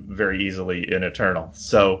very easily in Eternal.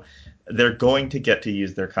 So they're going to get to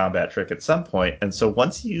use their combat trick at some point, and so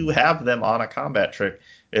once you have them on a combat trick,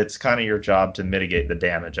 it's kind of your job to mitigate the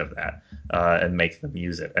damage of that and make them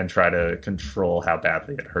use it and try to control how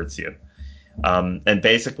badly it hurts you. And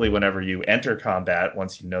basically, whenever you enter combat,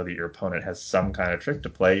 once you know that your opponent has some kind of trick to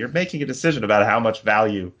play, you're making a decision about how much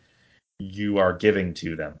value you are giving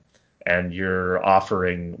to them, and you're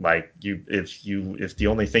offering like if the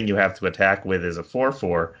only thing you have to attack with is a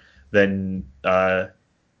 4/4, then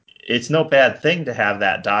it's no bad thing to have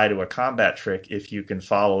that die to a combat trick if you can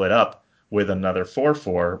follow it up with another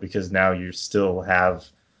 4/4 because now you still have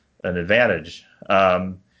an advantage.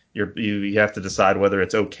 You have to decide whether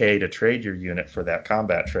it's okay to trade your unit for that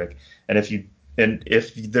combat trick, and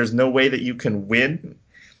if there's no way that you can win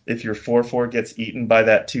if your 4/4 gets eaten by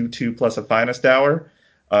that 2/2 plus a finest hour,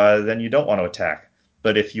 then you don't want to attack.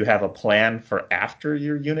 But if you have a plan for after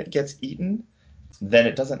your unit gets eaten, then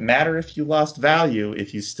it doesn't matter if you lost value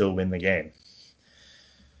if you still win the game.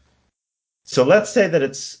 So let's say that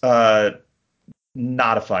it's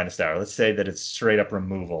not a finest hour. Let's say that it's straight up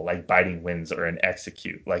removal, like Biting Winds or an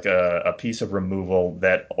execute, like a piece of removal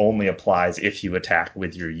that only applies if you attack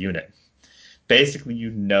with your unit. Basically,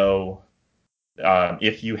 you know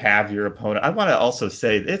if you have your opponent. I want to also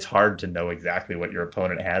say it's hard to know exactly what your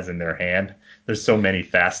opponent has in their hand. There's so many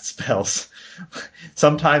fast spells.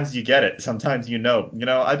 Sometimes you get it. Sometimes you know. You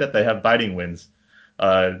know, I bet they have Biting Winds.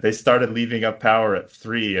 They started leaving up power at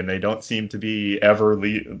 3, and they don't seem to be ever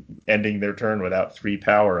ending their turn without 3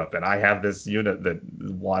 power up. And I have this unit that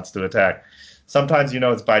wants to attack. Sometimes you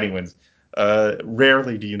know it's Biting Winds.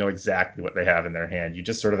 Rarely do you know exactly what they have in their hand. You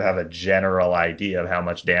just sort of have a general idea of how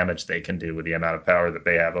much damage they can do with the amount of power that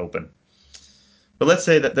they have open. But let's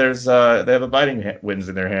say that they have a Biting Winds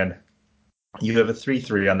in their hand. You have a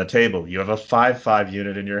 3/3 on the table. You have a 5/5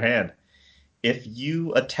 unit in your hand. If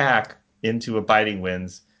you attack into a Biting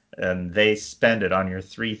Winds and they spend it on your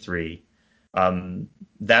 3/3,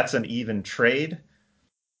 that's an even trade.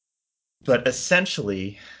 But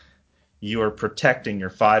essentially, you are protecting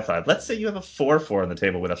your 5/5. Let's say you have a 4/4 on the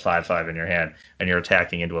table with a 5/5 in your hand and you're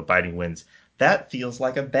attacking into a Biting Winds. That feels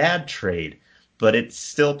like a bad trade, but it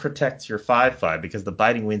still protects your 5/5 because the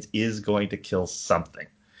Biting Winds is going to kill something.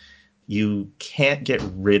 You can't get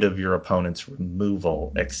rid of your opponent's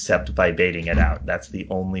removal except by baiting it out. That's the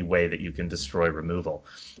only way that you can destroy removal.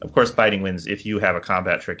 Of course, Biting Winds, if you have a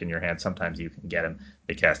combat trick in your hand, sometimes you can get them.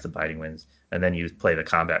 They cast the Biting Winds, and then you play the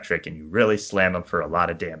combat trick and you really slam them for a lot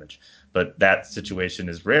of damage. But that situation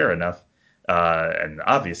is rare enough and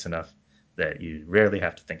obvious enough that you rarely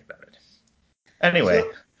have to think about it. Anyway,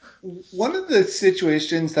 So one of the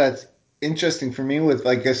situations that's interesting for me with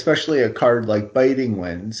like especially a card like Biting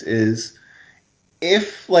Winds is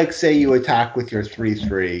if like say you attack with your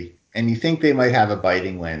 3/3 and you think they might have a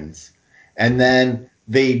Biting Winds and then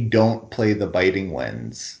they don't play the Biting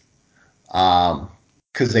Winds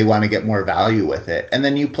because they want to get more value with it, and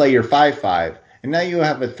then you play your 5/5 and now you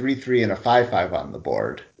have a 3/3 and a 5/5 on the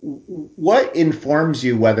board. What informs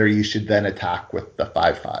you whether you should then attack with the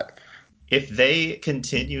 5/5? if they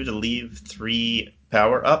continue to leave 3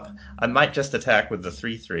 power up, I might just attack with the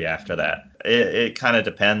 3/3 after that. It kind of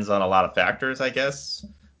depends on a lot of factors, I guess.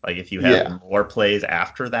 Like if you have Yeah. more plays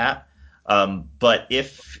after that. But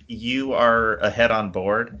if you are ahead on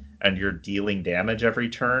board and you're dealing damage every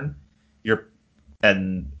turn, you're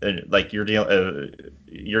like you're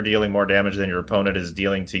dealing more damage than your opponent is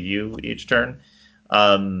dealing to you each turn.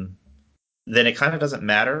 Um, then it kind of doesn't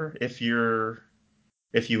matter if you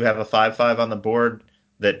have a 5/5 on the board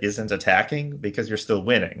that isn't attacking because you're still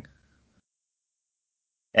winning.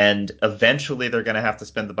 And eventually they're going to have to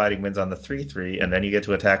spend the Biting Winds on the 3/3, and then you get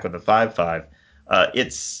to attack with the 5/5.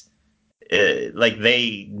 It's like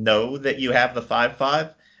they know that you have the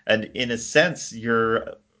 5/5, and in a sense,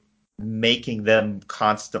 you're making them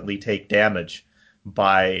constantly take damage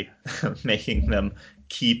by making them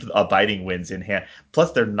keep a Biting Winds in hand.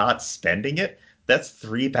 Plus, they're not spending it. That's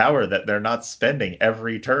 3 power that they're not spending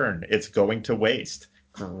every turn. It's going to waste.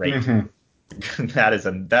 Great. Mm-hmm.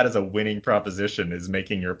 That is a winning proposition, is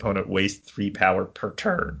making your opponent waste 3 power per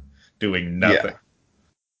turn doing nothing. Yeah.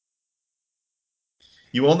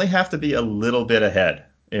 You only have to be a little bit ahead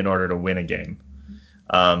in order to win a game.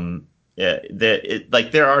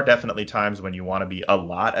 Like there are definitely times when you want to be a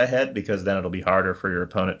lot ahead because then it'll be harder for your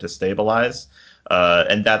opponent to stabilize.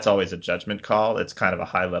 And that's always a judgment call. It's kind of a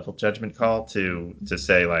high level judgment call to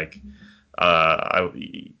say like,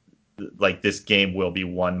 like this game will be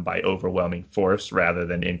won by overwhelming force rather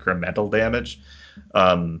than incremental damage.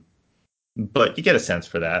 Um, but you get a sense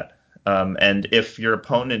for that. And if your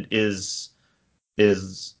opponent is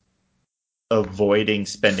avoiding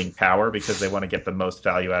spending power because they want to get the most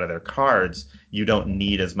value out of their cards, you don't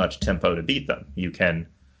need as much tempo to beat them. You can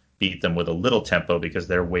beat them with a little tempo because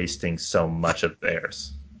they're wasting so much of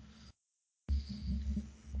theirs.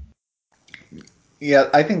 Yeah,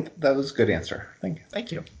 I think that was a good answer. Thank you.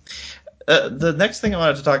 Thank you. The next thing I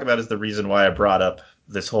wanted to talk about is the reason why I brought up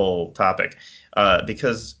this whole topic,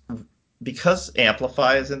 because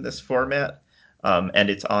Amplify is in this format, and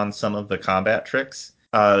it's on some of the combat tricks.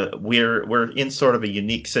 We're in sort of a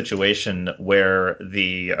unique situation where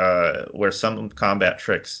where some combat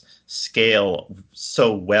tricks scale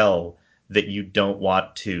so well that you don't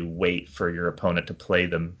want to wait for your opponent to play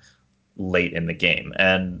them late in the game.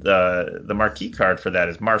 And the marquee card for that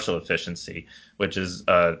is Martial Efficiency, which is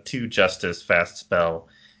a 2 Justice fast spell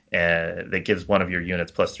that gives one of your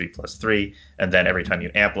units +3/+3, and then every time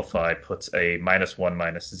you amplify, puts a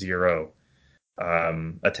 -1/-0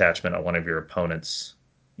 attachment on one of your opponent's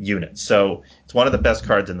units. So it's one of the best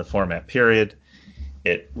cards in the format, period.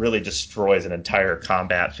 It really destroys an entire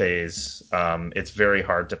combat phase. It's very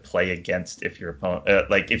hard to play against if your opponent,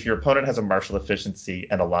 if your opponent has a martial efficiency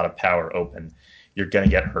and a lot of power open, you're going to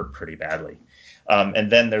get hurt pretty badly.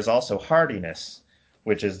 And then there's also hardiness,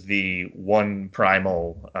 which is the 1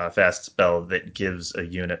 primal fast spell that gives a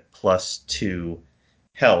unit +2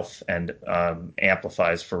 health and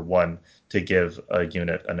amplifies for 1 to give a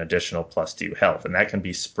unit an additional +2 health, and that can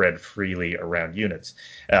be spread freely around units.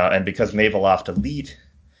 And because Maveloft Elite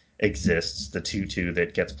exists, the 2/2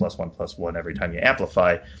 that gets +1/+1 every time you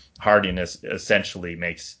amplify, hardiness essentially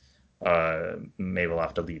makes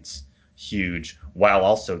Maveloft Elites huge, while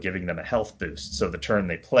also giving them a health boost. So the turn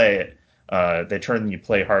they play it, the turn you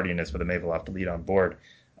play hardiness with a Maveloft Elite on board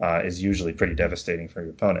is usually pretty devastating for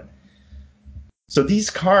your opponent. So these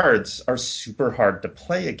cards are super hard to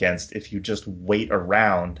play against if you just wait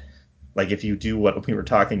around, like if you do what we were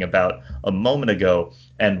talking about a moment ago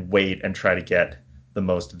and wait and try to get the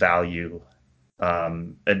most value,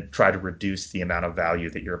 and try to reduce the amount of value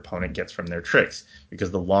that your opponent gets from their tricks.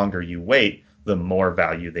 Because the longer you wait, the more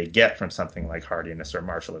value they get from something like hardiness or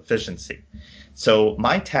martial efficiency. So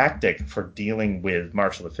my tactic for dealing with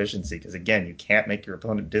martial efficiency, because again, you can't make your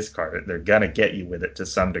opponent discard it, they're going to get you with it to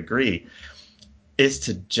some degree, is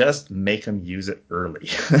to just make them use it early.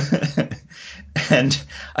 And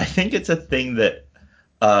I think it's a thing that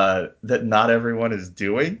that not everyone is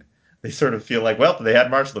doing. They sort of feel like, well, they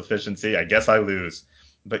had martial efficiency, I guess I lose.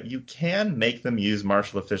 But you can make them use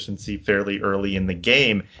martial efficiency fairly early in the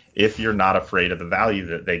game if you're not afraid of the value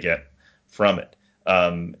that they get from it.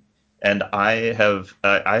 And I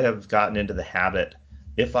have gotten into the habit,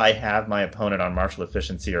 if I have my opponent on martial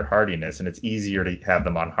efficiency or hardiness, and it's easier to have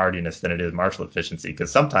them on hardiness than it is martial efficiency,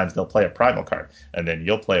 because sometimes they'll play a primal card, and then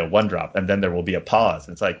you'll play a 1-drop, and then there will be a pause.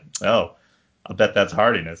 And it's like, oh, I'll bet that's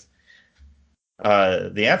hardiness.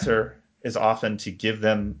 The answer is often to give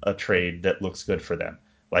them a trade that looks good for them.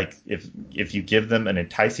 Like if you give them an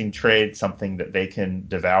enticing trade, something that they can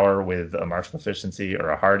devour with a martial efficiency or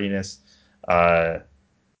a hardiness,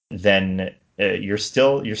 then you're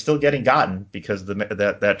still getting gotten, because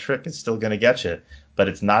that trick is still going to get you, but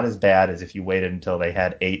it's not as bad as if you waited until they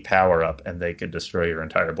had 8 power up and they could destroy your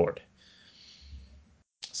entire board.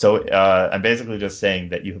 So I'm basically just saying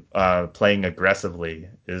that you playing aggressively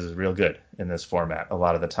is real good in this format a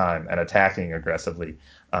lot of the time, and attacking aggressively,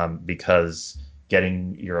 because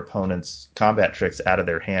getting your opponent's combat tricks out of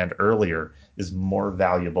their hand earlier is more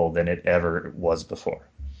valuable than it ever was before.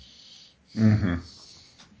 Mm-hmm.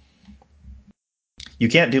 You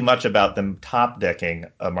can't do much about them top decking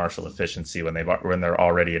a martial efficiency when they're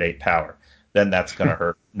already at 8 power. Then that's going to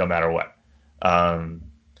hurt no matter what.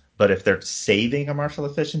 But if they're saving a martial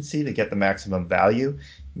efficiency to get the maximum value,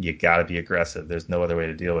 you got to be aggressive. There's no other way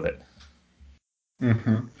to deal with it.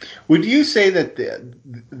 Mm-hmm. Would you say that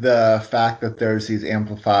the fact that there's these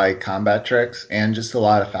amplify combat tricks and just a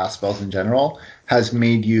lot of fast spells in general has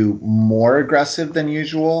made you more aggressive than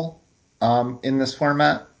usual in this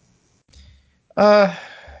format? Uh,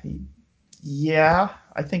 yeah.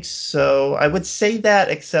 I think so. I would say that,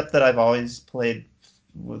 except that I've always played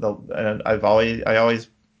with and I always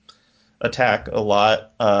attack a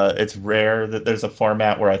lot. It's rare that there's a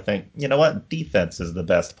format where I think, you know what, defense is the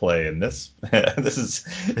best play, and this this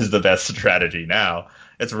is the best strategy now.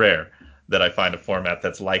 It's rare that I find a format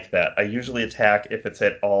that's like that. I usually attack if it's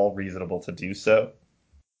at all reasonable to do so.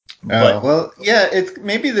 Oh, But well, yeah, it's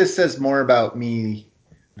maybe this says more about me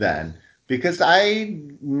then, because I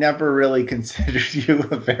never really considered you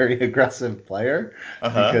a very aggressive player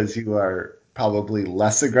uh-huh, because you are probably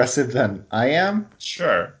less aggressive than I am.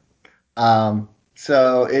 sure.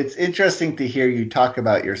 So it's interesting to hear you talk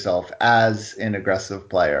about yourself as an aggressive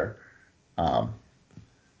player. Um,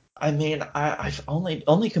 I mean, I've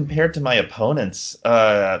only compared to my opponents,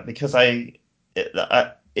 because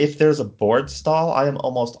if there's a board stall, I am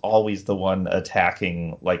almost always the one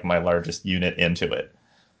attacking like my largest unit into it.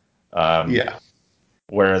 Um, yeah.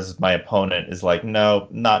 Whereas my opponent is like, no,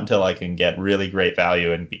 not until I can get really great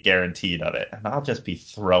value and be guaranteed of it, and I'll just be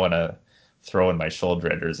throwing my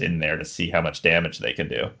shoulder enders in there to see how much damage they can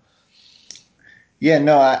do. Yeah,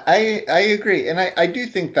 no, I agree. And I do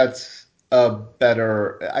think that's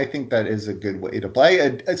I think that is a good way to play.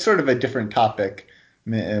 It's sort of a different topic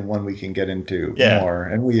and one we can get into Yeah, more.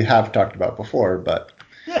 And we have talked about before, but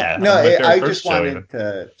yeah, no, on my very I first just show even. wanted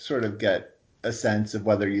to sort of get a sense of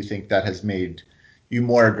whether you think that has made you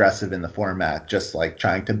more aggressive in the format, just like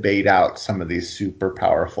trying to bait out some of these super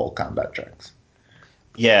powerful combat tricks,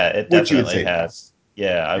 Yeah, it which you would definitely say no. has.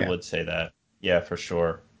 Yeah, I Yeah. would say that. Yeah, for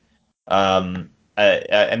sure.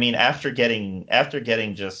 I mean, after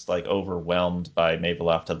getting just like overwhelmed by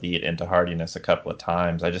Mabeloft Elite into hardiness a couple of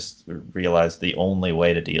times, I just realized the only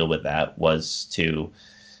way to deal with that was to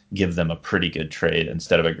give them a pretty good trade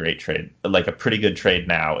instead of a great trade, like a pretty good trade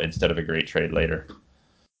now instead of a great trade later.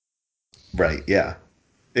 Right. Yeah.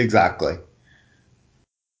 Exactly.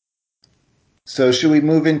 So should we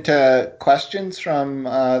move into questions from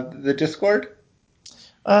the Discord?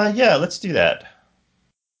 Yeah, let's do that.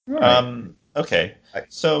 All right. Okay. I, why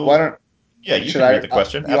So, don't yeah, you should can read I? the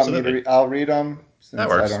question. You want me to Absolutely. read? I'll read them That since I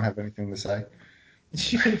works. don't have anything to say.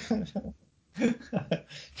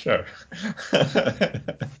 Sure.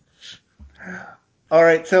 All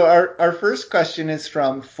right. So our first question is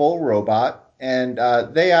from Full Robot, and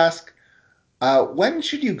they ask, when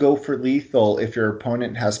should you go for lethal if your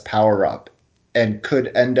opponent has power up and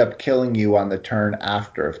could end up killing you on the turn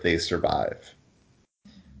after if they survive?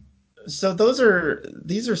 So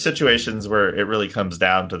these are situations where it really comes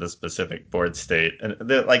down to the specific board state, and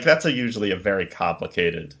like that's usually a very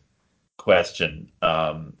complicated question.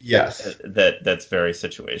 Yes. That's very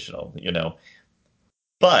situational, you know.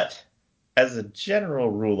 But as a general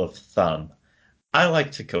rule of thumb, I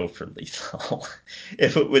like to go for lethal.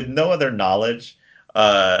 If it, with no other knowledge,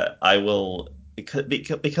 I will,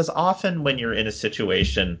 because often when you're in a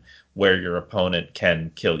situation where your opponent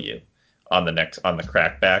can kill you on the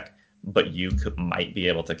crackback, but you might be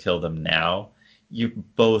able to kill them now, you're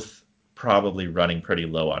both probably running pretty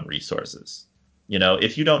low on resources. You know,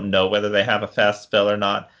 if you don't know whether they have a fast spell or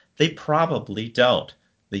not, they probably don't.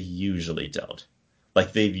 They usually don't.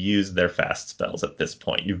 Like they've used their fast spells at this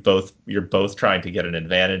point. You're both trying to get an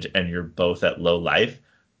advantage and you're both at low life.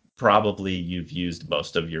 Probably you've used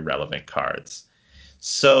most of your relevant cards.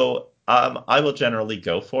 So I will generally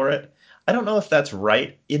go for it. I don't know if that's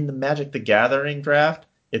right in the Magic the Gathering draft.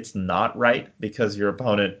 It's not right because your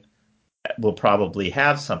opponent will probably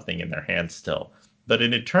have something in their hand still. But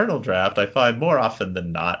in Eternal Draft, I find more often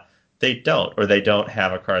than not they don't, or they don't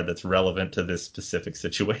have a card that's relevant to this specific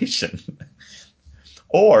situation.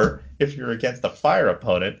 Or if you're against a fire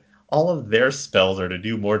opponent, all of their spells are to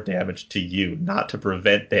do more damage to you, not to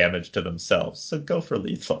prevent damage to themselves. So go for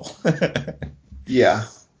lethal. Yeah.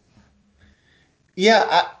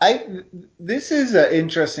 Yeah. This is an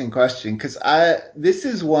interesting question because I this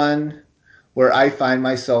is one where I find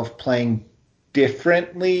myself playing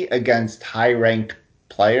differently against high ranked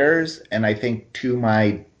players, and I think to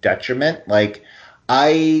my detriment. Like,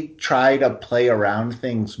 I try to play around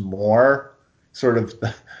things more, sort of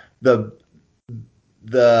the,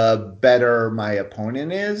 the better my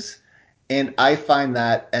opponent is. And I find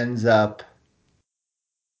that ends up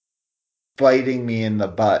biting me in the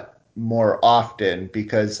butt more often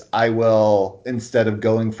because I will, instead of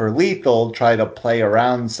going for lethal, try to play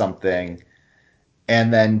around something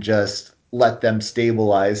and then just let them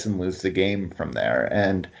stabilize and lose the game from there.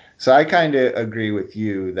 And so I kind of agree with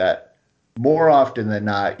you that more often than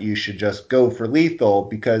not, you should just go for lethal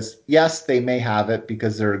because, yes, they may have it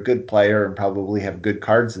because they're a good player and probably have good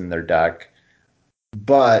cards in their deck.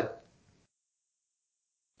 But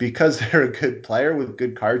because they're a good player with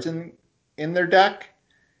good cards in their deck,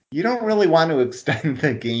 you don't really want to extend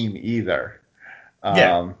the game either.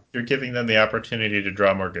 Yeah, Um, you're giving them the opportunity to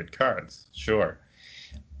draw more good cards. Sure.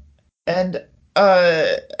 And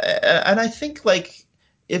and I think like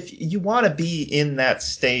if you want to be in that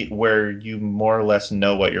state where you more or less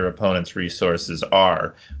know what your opponent's resources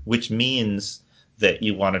are, which means that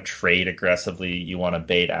you want to trade aggressively, you want to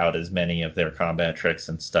bait out as many of their combat tricks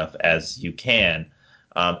and stuff as you can.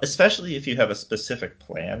 Especially if you have a specific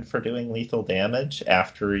plan for doing lethal damage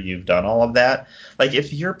after you've done all of that. Like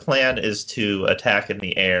if your plan is to attack in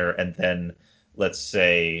the air and then, let's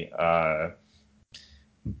say,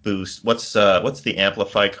 boost. What's the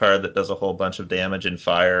amplify card that does a whole bunch of damage in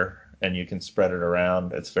fire and you can spread it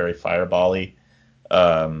around? It's very fireball-y.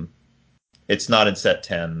 Um, it's not in set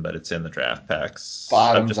 10, but it's in the draft packs. I'm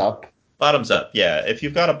bottoms just up. bottoms up. Yeah, if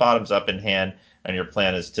you've got a bottoms up in hand and your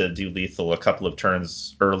plan is to do lethal a couple of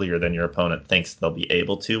turns earlier than your opponent thinks they'll be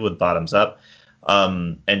able to with bottoms up,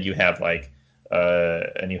 and you have an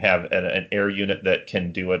air unit that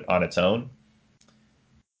can do it on its own,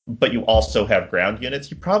 but you also have ground units,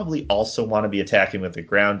 you probably also want to be attacking with the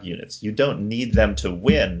ground units. You don't need them to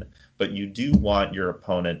win, but you do want your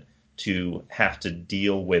opponent to have to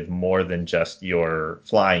deal with more than just your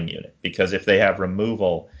flying unit. Because if they have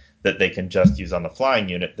removal that they can just use on the flying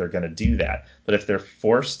unit, they're going to do that. But if they're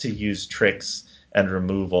forced to use tricks and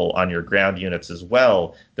removal on your ground units as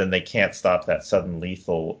well, then they can't stop that sudden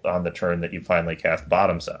lethal on the turn that you finally cast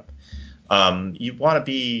bottoms up. You want to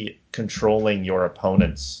be controlling your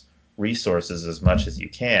opponent's resources as much as you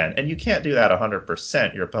can, and you can't do that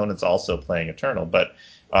 100%. Your opponent's also playing Eternal, but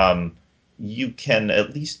you can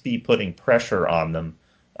at least be putting pressure on them,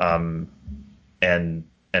 um, and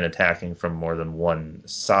attacking from more than one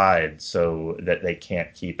side so that they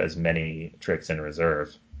can't keep as many tricks in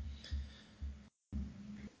reserve.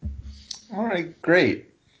 All right, great.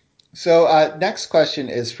 So, next question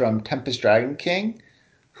is from Tempest Dragon King,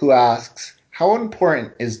 who asks, "How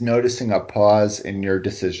important is noticing a pause in your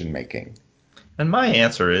decision making?" And my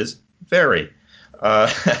answer is very.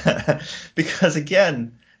 Because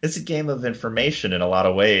again, it's a game of information in a lot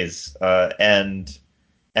of ways, and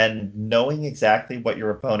knowing exactly what your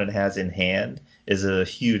opponent has in hand is a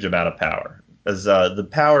huge amount of power. As the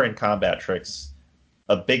power in combat tricks,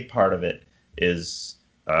 a big part of it is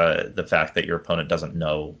the fact that your opponent doesn't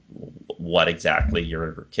know what exactly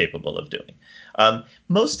you're capable of doing.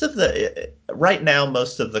 Most of the right now,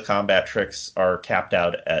 most of the combat tricks are capped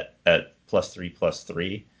out at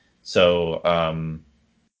 +3/+3. So,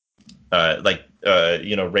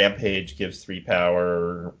 Rampage gives 3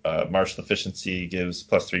 power. Martial Efficiency gives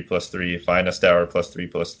 +3/+3. Finest Hour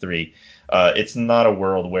 +3/+3. It's not a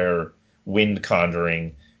world where Wind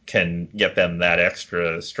Conjuring can get them that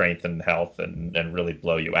extra strength and health and really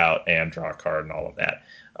blow you out and draw a card and all of that.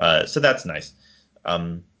 So that's nice.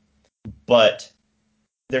 But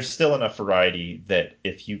there's still enough variety that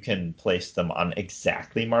if you can place them on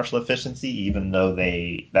exactly martial efficiency, even though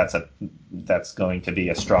that's going to be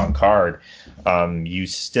a strong card, you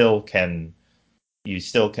still can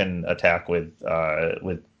attack with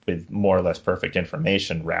more or less perfect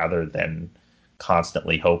information rather than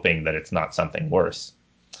constantly hoping that it's not something worse.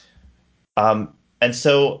 And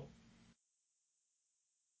so,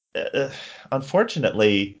 uh,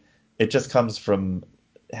 unfortunately, it just comes from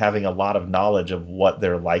having a lot of knowledge of what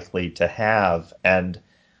they're likely to have and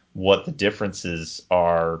what the differences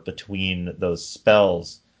are between those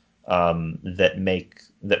spells, that make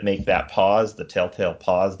that pause, the telltale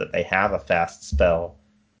pause that they have a fast spell,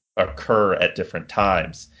 occur at different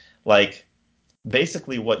times. Like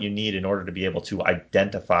basically, what you need in order to be able to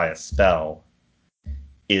identify a spell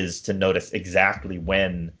is to notice exactly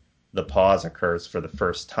when the pause occurs for the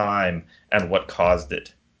first time and what caused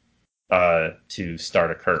it to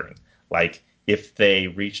start occurring. Like if they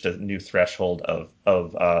reached a new threshold of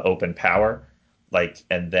open power, like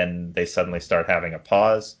and then they suddenly start having a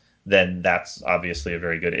pause, then that's obviously a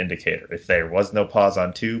very good indicator. If there was no pause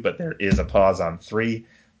on 2, but there is a pause on 3,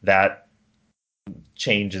 that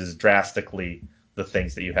changes drastically the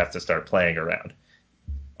things that you have to start playing around.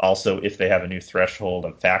 Also, if they have a new threshold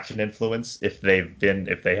of faction influence, if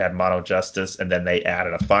they had mono justice and then they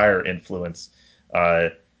added a fire influence, uh,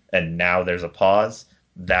 and now there's a pause,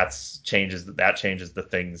 that changes the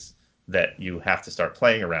things that you have to start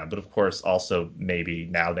playing around. But of course, also maybe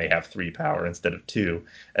now they have 3 power instead of 2,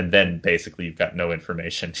 and then basically you've got no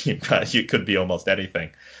information. You could be almost anything.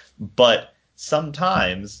 But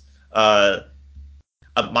sometimes,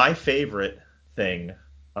 my favorite thing,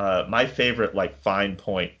 my favorite like fine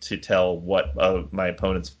point to tell what my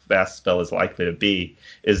opponent's fast spell is likely to be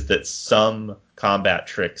is that some combat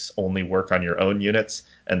tricks only work on your own units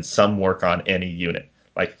and some work on any unit.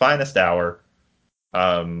 Like Finest Hour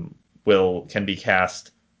will can be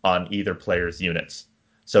cast on either player's units.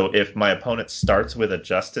 So if my opponent starts with a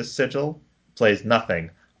Justice Sigil, plays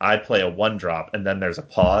nothing, I play a 1-drop, and then there's a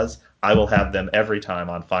pause, I will have them every time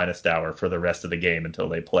on Finest Hour for the rest of the game until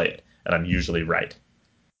they play it, and I'm usually right.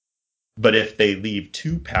 But if they leave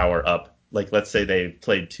 2 power up, like let's say they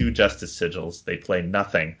played 2 Justice Sigils, they play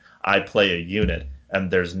nothing, I play a unit, and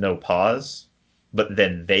there's no pause, but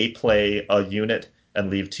then they play a unit and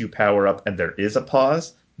leave 2 power up, and there is a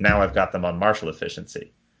pause, now I've got them on Martial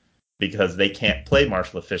Efficiency. Because they can't play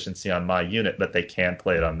Martial Efficiency on my unit, but they can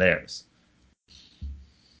play it on theirs.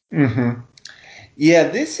 Mm-hmm. Yeah,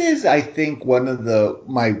 this is, I think, one of the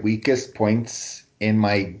my weakest points in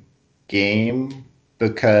my game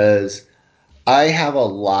because I have a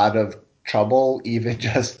lot of trouble even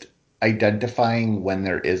just identifying when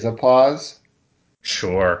there is a pause.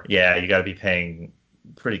 Sure, yeah, you got to be paying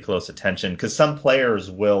pretty close attention because some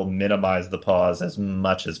players will minimize the pause as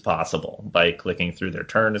much as possible by clicking through their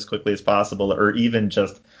turn as quickly as possible, or even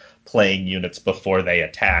just playing units before they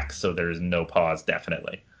attack, so there's no pause,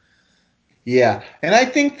 definitely. Yeah, and I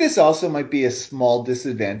think this also might be a small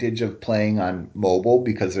disadvantage of playing on mobile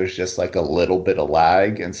because there's just like a little bit of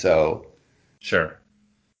lag, and so Sure.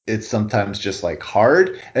 it's sometimes just like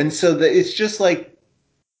hard. And so it's just like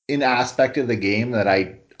an aspect of the game that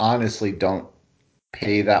I honestly don't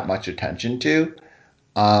pay that much attention to.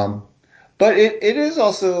 Um, but it is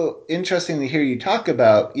also interesting to hear you talk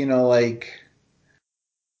about, like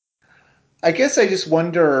I guess I just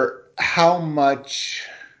wonder how much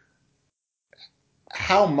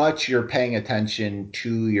you're paying attention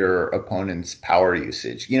to your opponent's power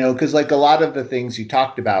usage. Because like a lot of the things you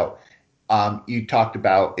talked about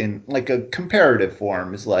in like a comparative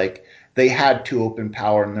form is like they had 2 open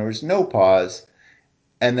power and there was no pause,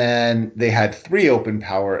 and then they had 3 open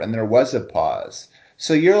power and there was a pause.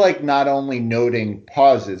 So you're like not only noting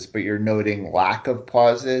pauses, but you're noting lack of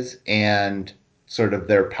pauses and sort of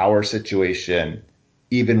their power situation,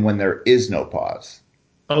 even when there is no pause.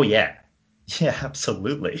 Oh yeah, yeah,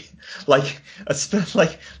 absolutely. Like,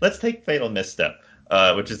 like let's take Fatal Misstep,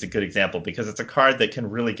 which is a good example because it's a card that can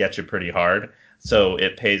really get you pretty hard. So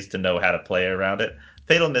it pays to know how to play around it.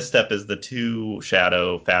 Fatal Misstep is the 2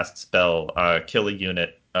 shadow fast spell, kill a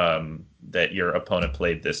unit that your opponent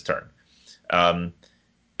played this turn. Um,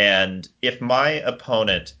 and if my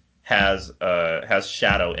opponent has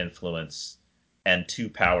shadow influence and 2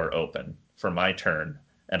 power open for my turn,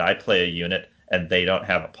 and I play a unit and they don't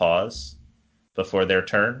have a pause before their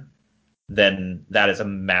turn, then that is a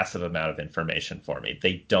massive amount of information for me.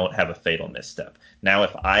 They don't have a fatal misstep. Now,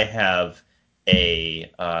 if I have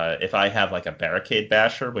like a barricade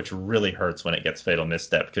basher, which really hurts when it gets fatal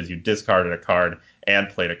misstep because you discarded a card and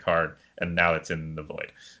played a card, and now it's in the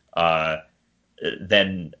void.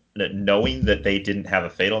 Then knowing that they didn't have a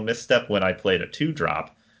fatal misstep when I played a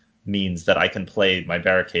 2-drop means that I can play my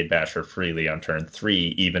barricade basher freely on turn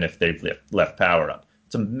 3, even if they've left power up.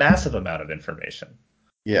 It's a massive amount of information.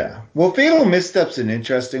 Yeah. Well, fatal misstep's an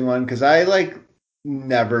interesting one because I like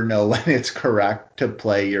never know when it's correct to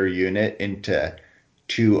play your unit into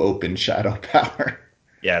 2 open shadow power.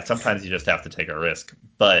 Yeah, sometimes you just have to take a risk,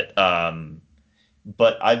 but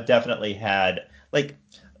I've definitely had like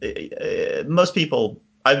most people.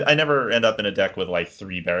 I never end up in a deck with like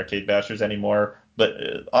 3 barricade bashers anymore, but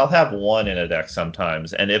I'll have one in a deck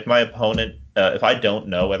sometimes. And if I don't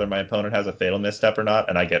know whether my opponent has a fatal misstep or not,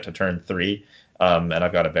 and I get to turn 3, and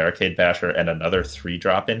I've got a barricade basher and another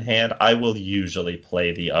 3-drop in hand, I will usually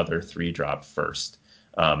play the other 3-drop first.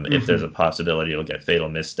 If there's a Hmm. possibility it'll get fatal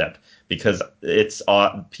misstep because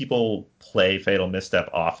people play fatal misstep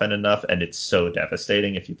often enough and it's so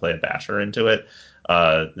devastating if you play a basher into it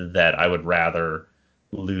that I would rather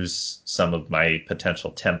lose some of my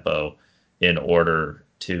potential tempo in order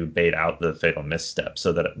to bait out the fatal misstep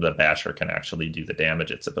so that the basher can actually do the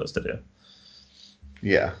damage it's supposed to do.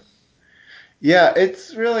 Yeah. Yeah,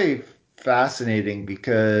 it's really fascinating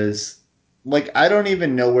because like I don't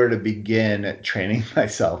even know where to begin at training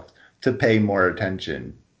myself to pay more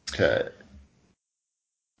attention to.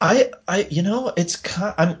 I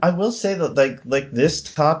will say that like this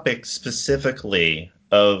topic specifically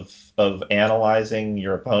of analyzing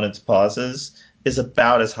your opponent's pauses is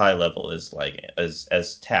about as high level as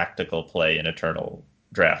as tactical play in Eternal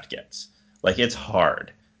Draft gets. Like it's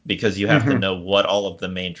hard because you have to Mhm. know what all of the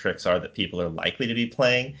main tricks are that people are likely to be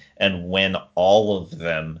playing and when all of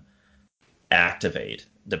them activate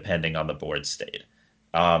depending on the board state.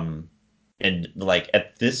 Um, and like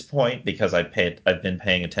at this point, because I've been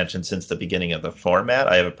paying attention since the beginning of the format,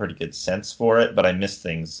 I have a pretty good sense for it, but I miss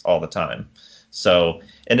things all the time. So,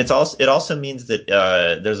 and it also means that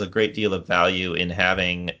there's a great deal of value in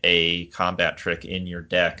having a combat trick in your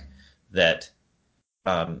deck that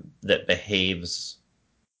that behaves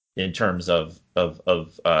in terms of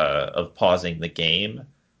pausing the game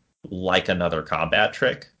like another combat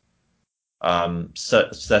trick.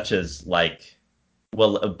 Such as like,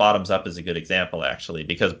 well, bottoms up is a good example actually,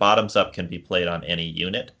 because bottoms up can be played on any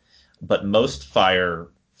unit, but most fire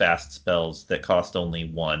fast spells that cost only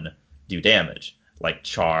one do damage, like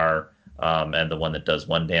Char, and the one that does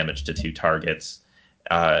one damage to two targets.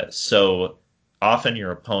 So often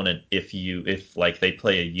your opponent, if like they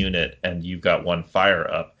play a unit and you've got one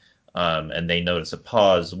fire up, and they notice a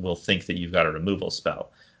pause, will think that you've got a removal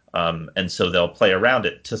spell. And so they'll play around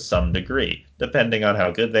it to some degree, depending on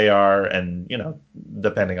how good they are and,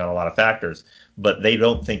 depending on a lot of factors. But they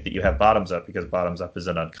don't think that you have bottoms up because bottoms up is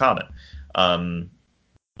an uncommon. Um,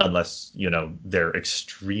 Unless, they're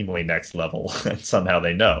extremely next level and somehow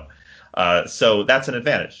they know. So that's an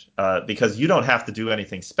advantage because you don't have to do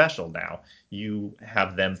anything special now. You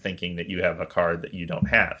have them thinking that you have a card that you don't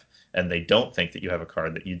have, and they don't think that you have a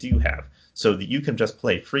card that you do have. So that you can just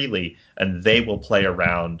play freely, and they will play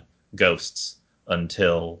around ghosts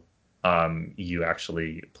until you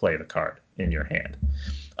actually play the card in your hand.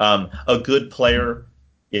 A good player,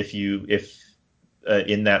 if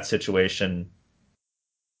in that situation,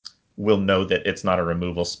 will know that it's not a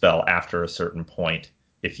removal spell after a certain point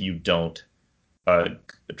if you don't uh,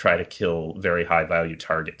 try to kill very high value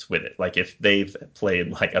targets with it. Like if they've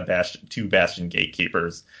played like two Bastion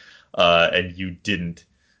Gatekeepers, and you didn't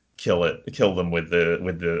kill them with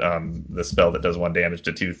the spell that does one damage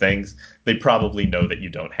to two things, they probably know that you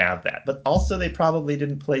don't have that. But also, they probably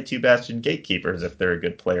didn't play two Bastion Gatekeepers if they're a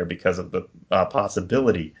good player because of the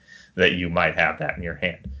possibility that you might have that in your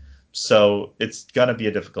hand. So it's going to be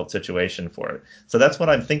a difficult situation for it. So that's what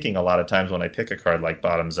I'm thinking a lot of times when I pick a card like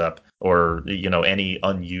Bottoms Up or any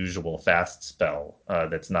unusual fast spell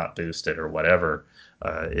that's not boosted or whatever,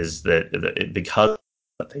 is that because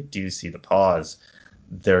they do see the pause,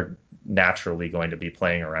 they're naturally going to be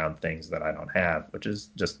playing around things that I don't have, which is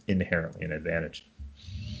just inherently an advantage.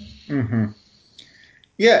 Hmm.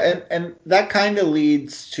 Yeah, and that kind of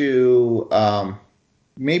leads to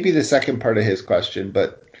maybe the second part of his question,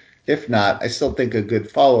 but if not, I still think a good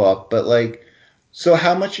follow up. But like, so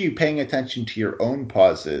how much are you paying attention to your own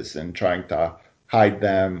pauses and trying to hide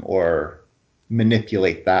them or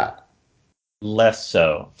manipulate that? Less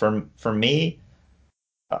so. For me,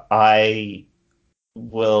 I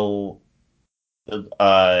will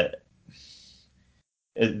uh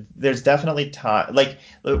there's definitely time, like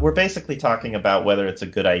we're basically talking about whether it's a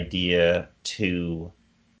good idea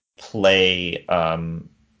play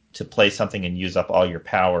to play something and use up all your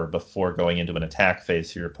power before going into an attack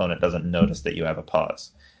phase so your opponent doesn't notice that you have a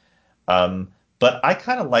pause. But I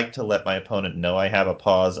kind of like to let my opponent know I have a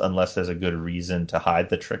pause unless there's a good reason to hide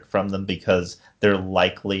the trick from them, because they're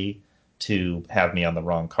likely to have me on the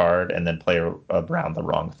wrong card and then play around the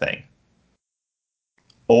wrong thing.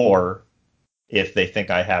 Or if they think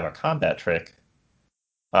I have a combat trick,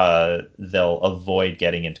 they'll avoid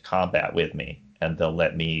getting into combat with me and they'll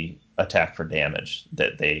let me attack for damage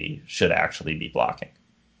that they should actually be blocking.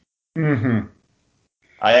 Hmm.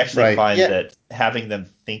 I actually Right. find Yeah. that having them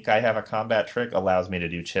think I have a combat trick allows me to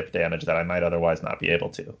do chip damage that I might otherwise not be able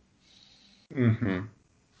to. Hmm.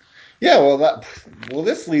 Yeah. Well,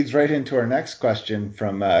 this leads right into our next question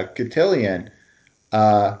from Cotillion,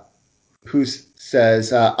 uh, who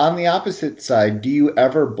says, on the opposite side, do you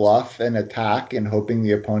ever bluff an attack in hoping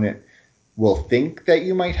the opponent will think that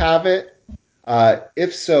you might have it?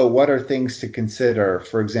 If so, what are things to consider?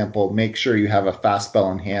 For example, make sure you have a fast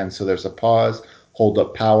spell in hand so there's a pause, hold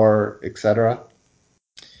up power, etc.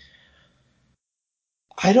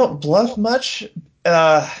 I don't bluff much.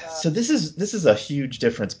 So this is a huge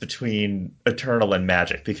difference between Eternal and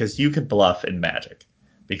Magic, because you can bluff in Magic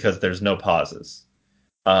because there's no pauses.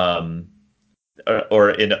 Um,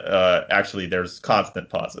 or in actually there's constant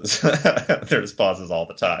pauses. There's pauses all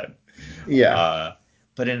the time. Yeah. Uh,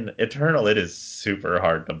 but in Eternal, it is super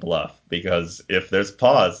hard to bluff because if there's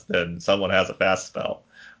pause, then someone has a fast spell.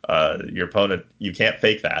 Your opponent, you can't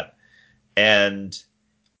fake that. And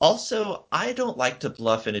also, I don't like to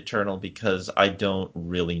bluff in Eternal because I don't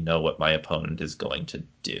really know what my opponent is going to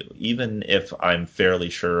do. Even if I'm fairly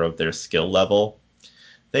sure of their skill level,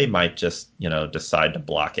 they might just, decide to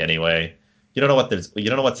block anyway. You don't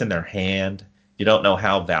know what's in their hand. You don't know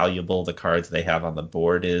how valuable the cards they have on the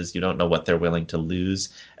board is. You don't know what they're willing to lose.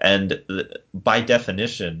 And by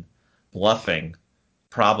definition, bluffing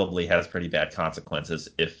probably has pretty bad consequences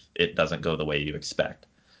if it doesn't go the way you expect.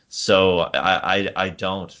 So I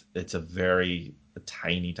don't. It's a very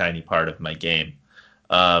tiny part of my game.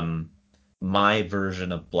 Um, my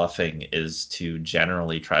version of bluffing is to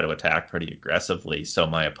generally try to attack pretty aggressively, so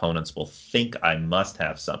my opponents will think I must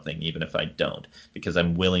have something, even if I don't, because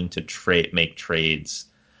I'm willing to make trades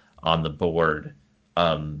on the board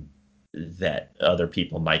that other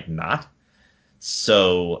people might not.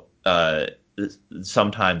 So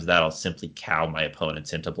sometimes that'll simply cow my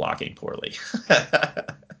opponents into blocking poorly.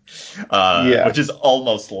 Yeah. Which is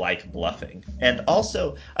almost like bluffing. And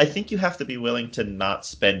also, I think you have to be willing to not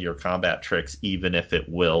spend your combat tricks, even if it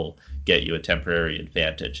will get you a temporary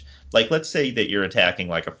advantage. Like, let's say that you're attacking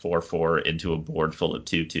like a 4/4 into a board full of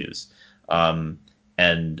 2/2s,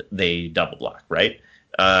 and they double block, right?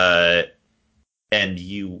 Uh, and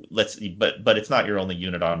but it's not your only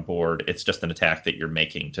unit on board. It's just an attack that you're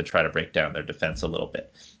making to try to break down their defense a little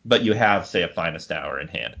bit. But you have, say, a finest hour in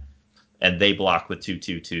hand, and they block with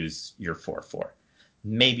 2/2/2s, you're 4/4.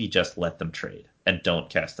 Maybe just let them trade and don't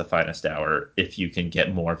cast the finest hour if you can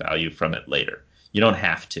get more value from it later. You don't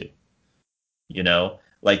have to,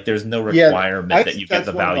 like there's no Yeah, I requirement that think you get that's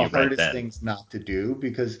the one of the value right hardest then. things not to do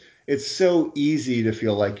because it's so easy to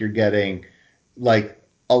feel like you're getting like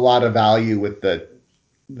a lot of value with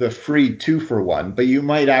the free 2 for 1, but you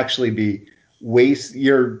might actually be waste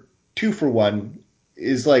your 2 for 1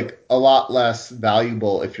 is like a lot less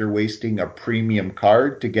valuable if you're wasting a premium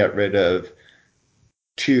card to get rid of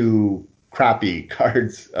two crappy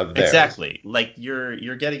cards of theirs. Exactly. Like you're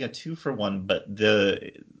getting a 2 for 1, but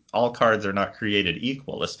the all cards are not created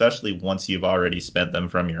equal, especially once you've already spent them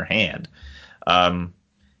from your hand. Um,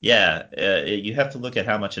 yeah, you have to look at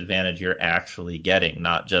how much advantage you're actually getting,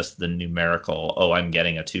 not just the numerical. Oh, I'm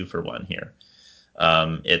getting a 2 for 1 here.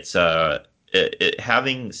 It's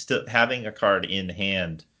having a card in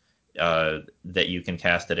hand that you can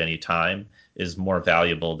cast at any time is more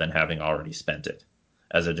valuable than having already spent it,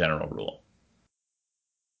 as a general rule.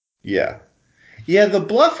 Yeah. Yeah, the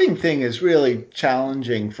bluffing thing is really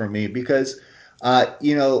challenging for me because,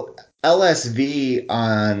 LSV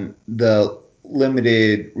on the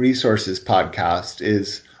Limited Resources podcast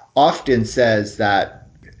is often says that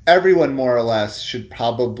everyone more or less should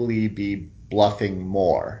probably be bluffing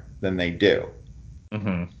more than they do.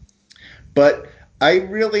 Hmm. But I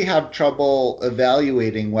really have trouble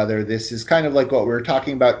evaluating whether this is kind of like what we were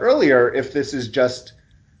talking about earlier, if this is just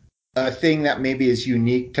a thing that maybe is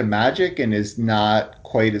unique to Magic and is not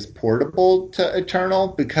quite as portable to Eternal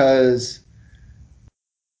because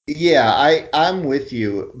yeah, I'm with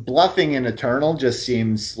you. Bluffing in Eternal just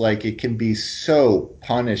seems like it can be so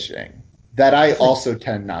punishing that I I think also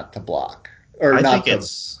tend not to block or I think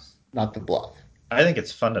it's not to bluff. I think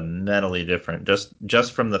it's fundamentally different,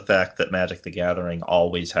 just from the fact that Magic the Gathering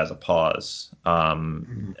always has a pause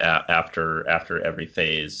Mhm. after every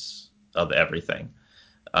phase of everything,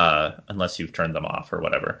 unless you've turned them off or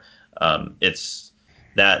whatever. It's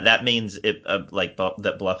that means it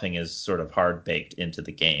that bluffing is sort of hard baked into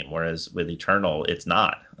the game, whereas with Eternal, it's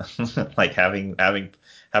not. Like having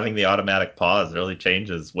the automatic pause really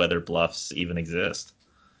changes whether bluffs even exist.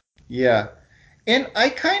 Yeah. And I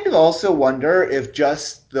kind of also wonder if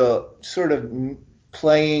just the sort of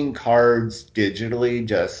playing cards digitally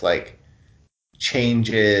just like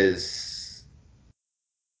changes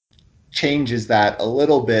changes that a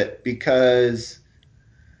little bit because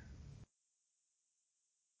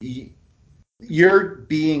you're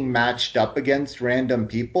being matched up against random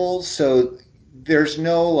people, so there's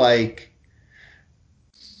no like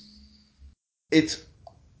it's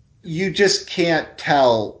you just can't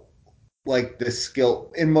tell like the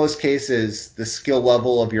skill in most cases the skill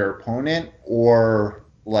level of your opponent or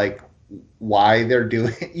like why they're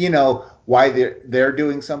doing why they're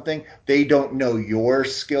doing something. They don't know your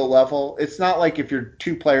skill level. It's not like if you're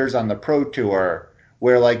two players on the pro tour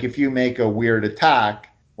where like if you make a weird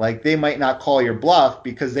attack like they might not call your bluff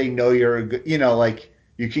because they know you're a good, like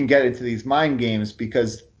you can get into these mind games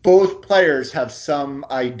because both players have some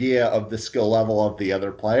idea of the skill level of the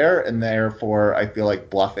other player and therefore I feel like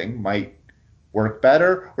bluffing might work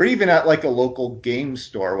better or even at like a local game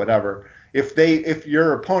store or whatever. If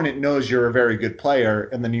your opponent knows you're a very good player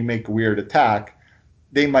and then you make a weird attack,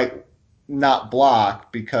 they might not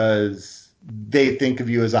block because they think of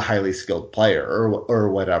you as a highly skilled player or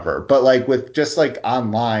whatever. But like with just like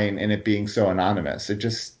online and it being so anonymous, it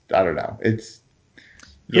just I don't know. It's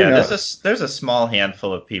who Yeah, knows. there's a small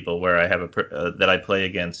handful of people where I have that I play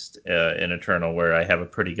against in Eternal where I have a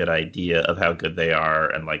pretty good idea of how good they are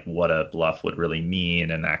and like what a bluff would really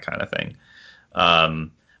mean and that kind of thing.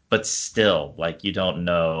 But still, like you don't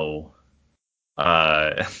know.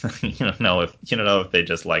 you don't know if they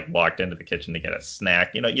just like walked into the kitchen to get a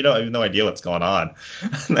snack. You don't have no idea what's going on.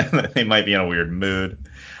 They might be in a weird mood.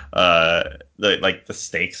 The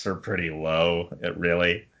stakes are pretty low,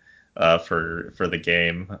 really, for the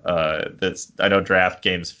game. That's I know draft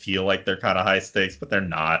games feel like they're kind of high stakes, but they're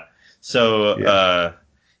not. So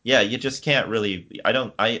yeah, you just can't really.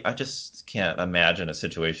 I just can't imagine a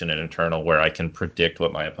situation in Eternal where I can predict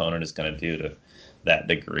what my opponent is going to do to that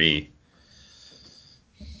degree.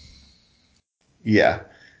 Yeah.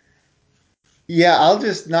 Yeah, I'll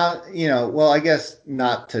just not, well, I guess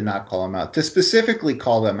not to not call them out, to specifically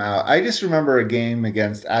call them out. I just remember a game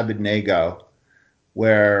against Abednego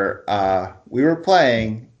where we were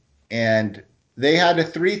playing and they had a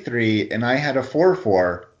 3-3 and I had a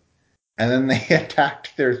 4-4. And then they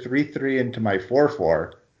attacked their 3-3 into my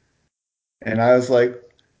 4-4. And I was like,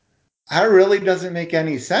 that really doesn't make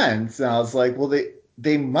any sense. And I was like, well,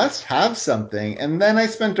 they must have something. And then I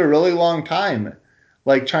spent a really long time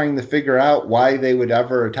like trying to figure out why they would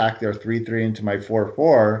ever attack their 3-3 into my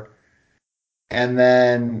 4-4. And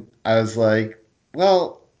then I was like,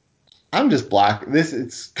 well, I'm just block.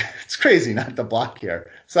 It's crazy not to block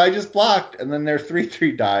here. So I just blocked, and then their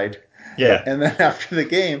 3-3 died. Yeah. And then after the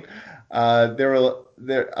game, they were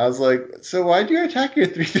there. I was like, so why do you attack your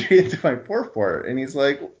 3-3 into my 4-4? And he's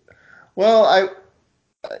like, well,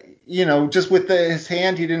 just with his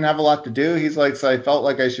hand, he didn't have a lot to do. He's like, so I felt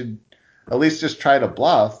like I should at least just try to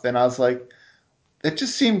bluff. And I was like, it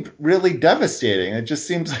just seemed really devastating. It just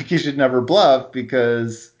seems like you should never bluff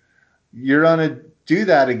because you're gonna do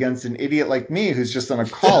that against an idiot like me who's just gonna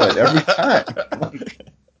call it every time.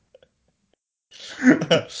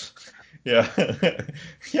 Yeah.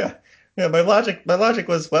 Yeah. Yeah, my logic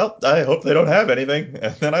was, well, I hope they don't have anything,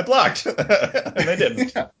 and then I blocked, and they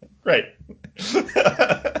didn't. Yeah. Great.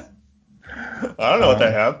 I don't know what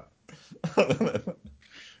they Um, have.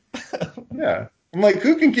 yeah. I'm like,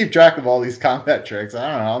 who can keep track of all these combat tricks?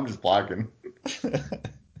 I don't know. I'm just blocking.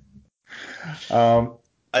 Um,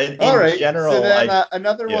 all In right. So general, then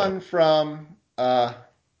another yeah. one from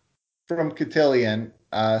Cotillion.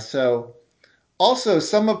 So also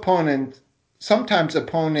sometimes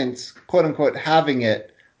opponents, quote unquote, having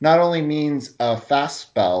it not only means a fast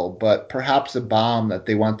spell, but perhaps a bomb that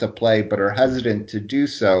they want to play but are hesitant to do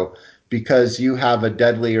so because you have a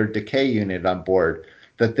deadly or decay unit on board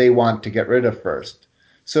that they want to get rid of first.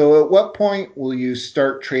 So at what point will you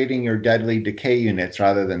start trading your deadly decay units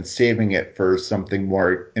rather than saving it for something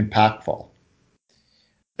more impactful?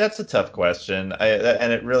 That's a tough question,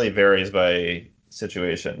 and it really varies by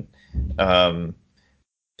situation. Um,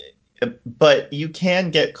 but you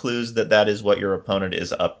can get clues that that is what your opponent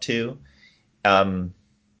is up to. Um,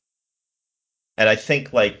 and I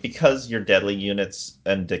think like because your deadly units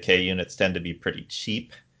and decay units tend to be pretty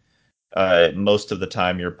cheap, most of the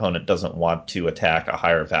time your opponent doesn't want to attack a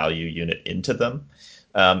higher value unit into them.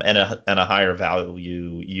 And a higher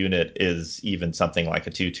value unit is even something like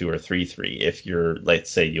a 2-2 or 3-3 if you're, let's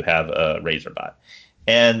say you have a Razorbot.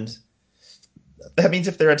 And that means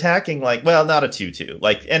if they're attacking like, well, not a 2-2,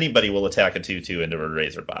 like anybody will attack a 2-2 into a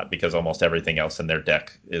Razorbot because almost everything else in their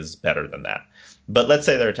deck is better than that. But let's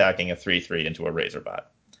say they're attacking a 3-3 into a Razorbot.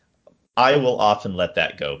 I will often let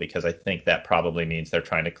that go because I think that probably means they're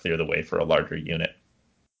trying to clear the way for a larger unit.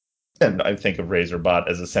 And I think of Razorbot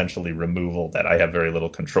as essentially removal that I have very little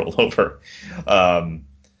control over. Um,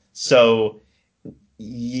 so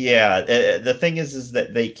yeah, the thing is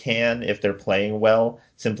that they can, if they're playing well,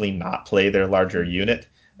 simply not play their larger unit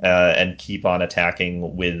and keep on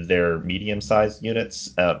attacking with their medium-sized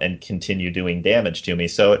units and continue doing damage to me.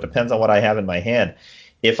 So it depends on what I have in my hand.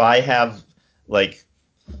 If I have like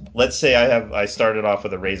let's say I started off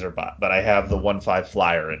with a Razorbot, but I have the 1/5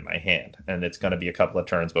 flyer in my hand, and it's going to be a couple of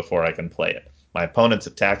turns before I can play it. My opponent's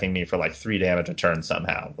attacking me for like 3 damage a turn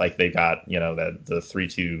somehow, like they got the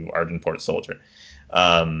 3/2 Argenport soldier.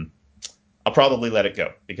 Um, I'll probably let it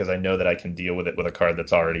go because I know that I can deal with it with a card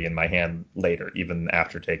that's already in my hand later, even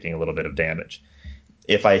after taking a little bit of damage.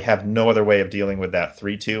 If I have no other way of dealing with that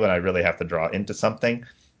 3/2 and I really have to draw into something,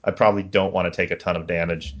 I probably don't want to take a ton of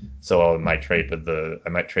damage, so I might trade with the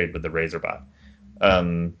Razorbot.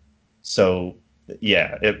 Um, so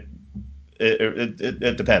yeah,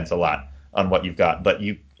 it depends a lot on what you've got, but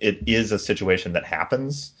it is a situation that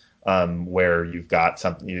happens where you've got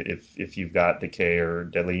something if you've got decay or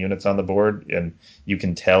deadly units on the board and you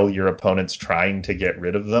can tell your opponent's trying to get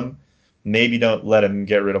rid of them. Maybe don't let him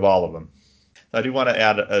get rid of all of them. I do want to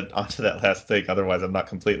add onto that last thing, otherwise I'm not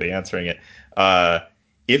completely answering it.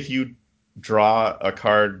 If you draw a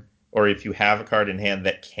card, or if you have a card in hand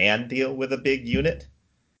that can deal with a big unit,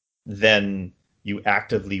 then you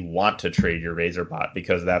actively want to trade your Razorbot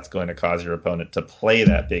because that's going to cause your opponent to play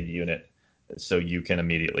that big unit so you can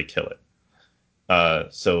immediately kill it.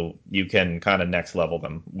 So you can kind of next level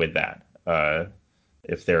them with that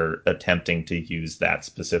if they're attempting to use that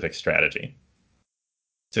specific strategy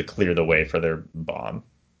to clear the way for their bomb.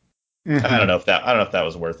 I don't Mhm. know if that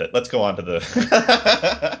was worth it. Let's go on to the.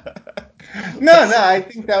 No, I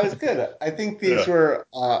think that was good. I think these Yeah. were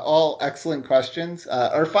all excellent questions.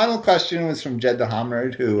 Our final question was from Jed the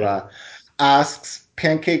Hammered, who asks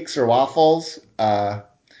pancakes or waffles.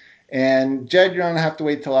 And Jed, you're going to have to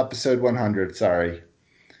wait till episode 100. Sorry.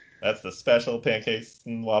 That's the special pancakes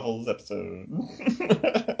and waffles episode.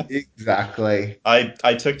 Exactly.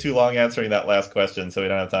 I took too long answering that last question, so we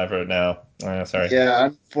don't have time for it now. Sorry. Yeah,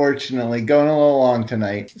 unfortunately, going a little long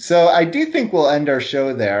tonight. So I do think we'll end our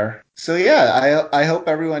show there. So yeah, I hope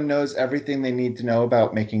everyone knows everything they need to know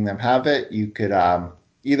about making them have it. You could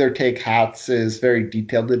either take Hatz's very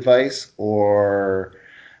detailed advice or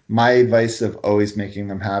my advice of always making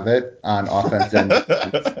them have it on offense and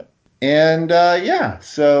defense. And yeah,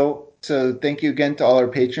 so thank you again to all our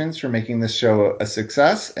patrons for making this show a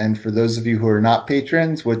success, and for those of you who are not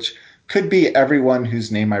patrons, which could be everyone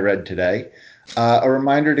whose name I read today, a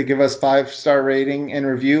reminder to give us 5-star rating and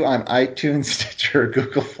review on iTunes, Stitcher, or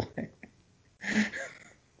Google Play.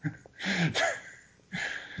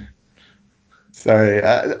 Sorry,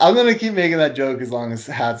 I'm gonna keep making that joke as long as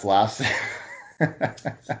Hats laughs.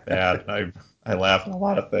 Bad. I laugh at a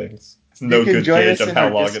lot of things. It's You no can good join gauge us of in how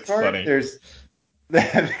our long it's Discord. funny. There's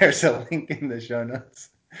a link in the show notes.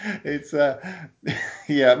 It's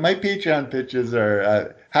yeah, my Patreon pitches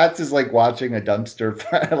are Hats is like watching a dumpster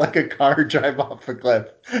like a car drive off a cliff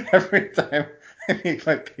every time I make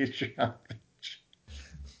my Patreon pitch.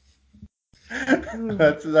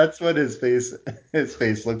 That's what his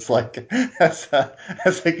face looks like as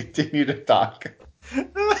I continue to talk.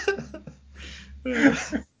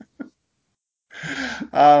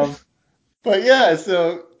 Um, But yeah,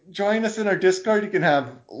 so join us in our Discord. You can have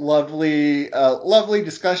lovely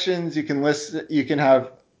discussions. You can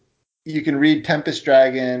read Tempest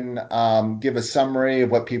Dragon, give a summary of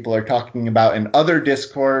what people are talking about in other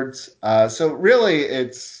Discords. So really,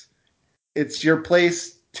 it's your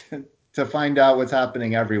place to find out what's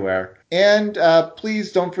happening everywhere. And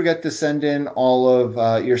please don't forget to send in all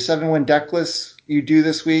of your 7-win deck lists you do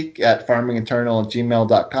this week at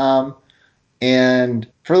farmingeternal@gmail.com. And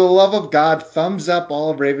for the love of God, thumbs up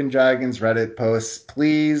all of Raven Dragon's Reddit posts,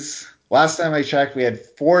 please. Last time I checked, we had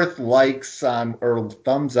 4th likes on or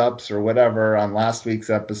thumbs ups or whatever on last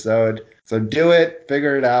week's episode. So do it,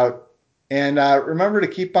 figure it out, and remember to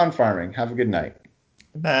keep on farming. Have a good night.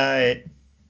 Night.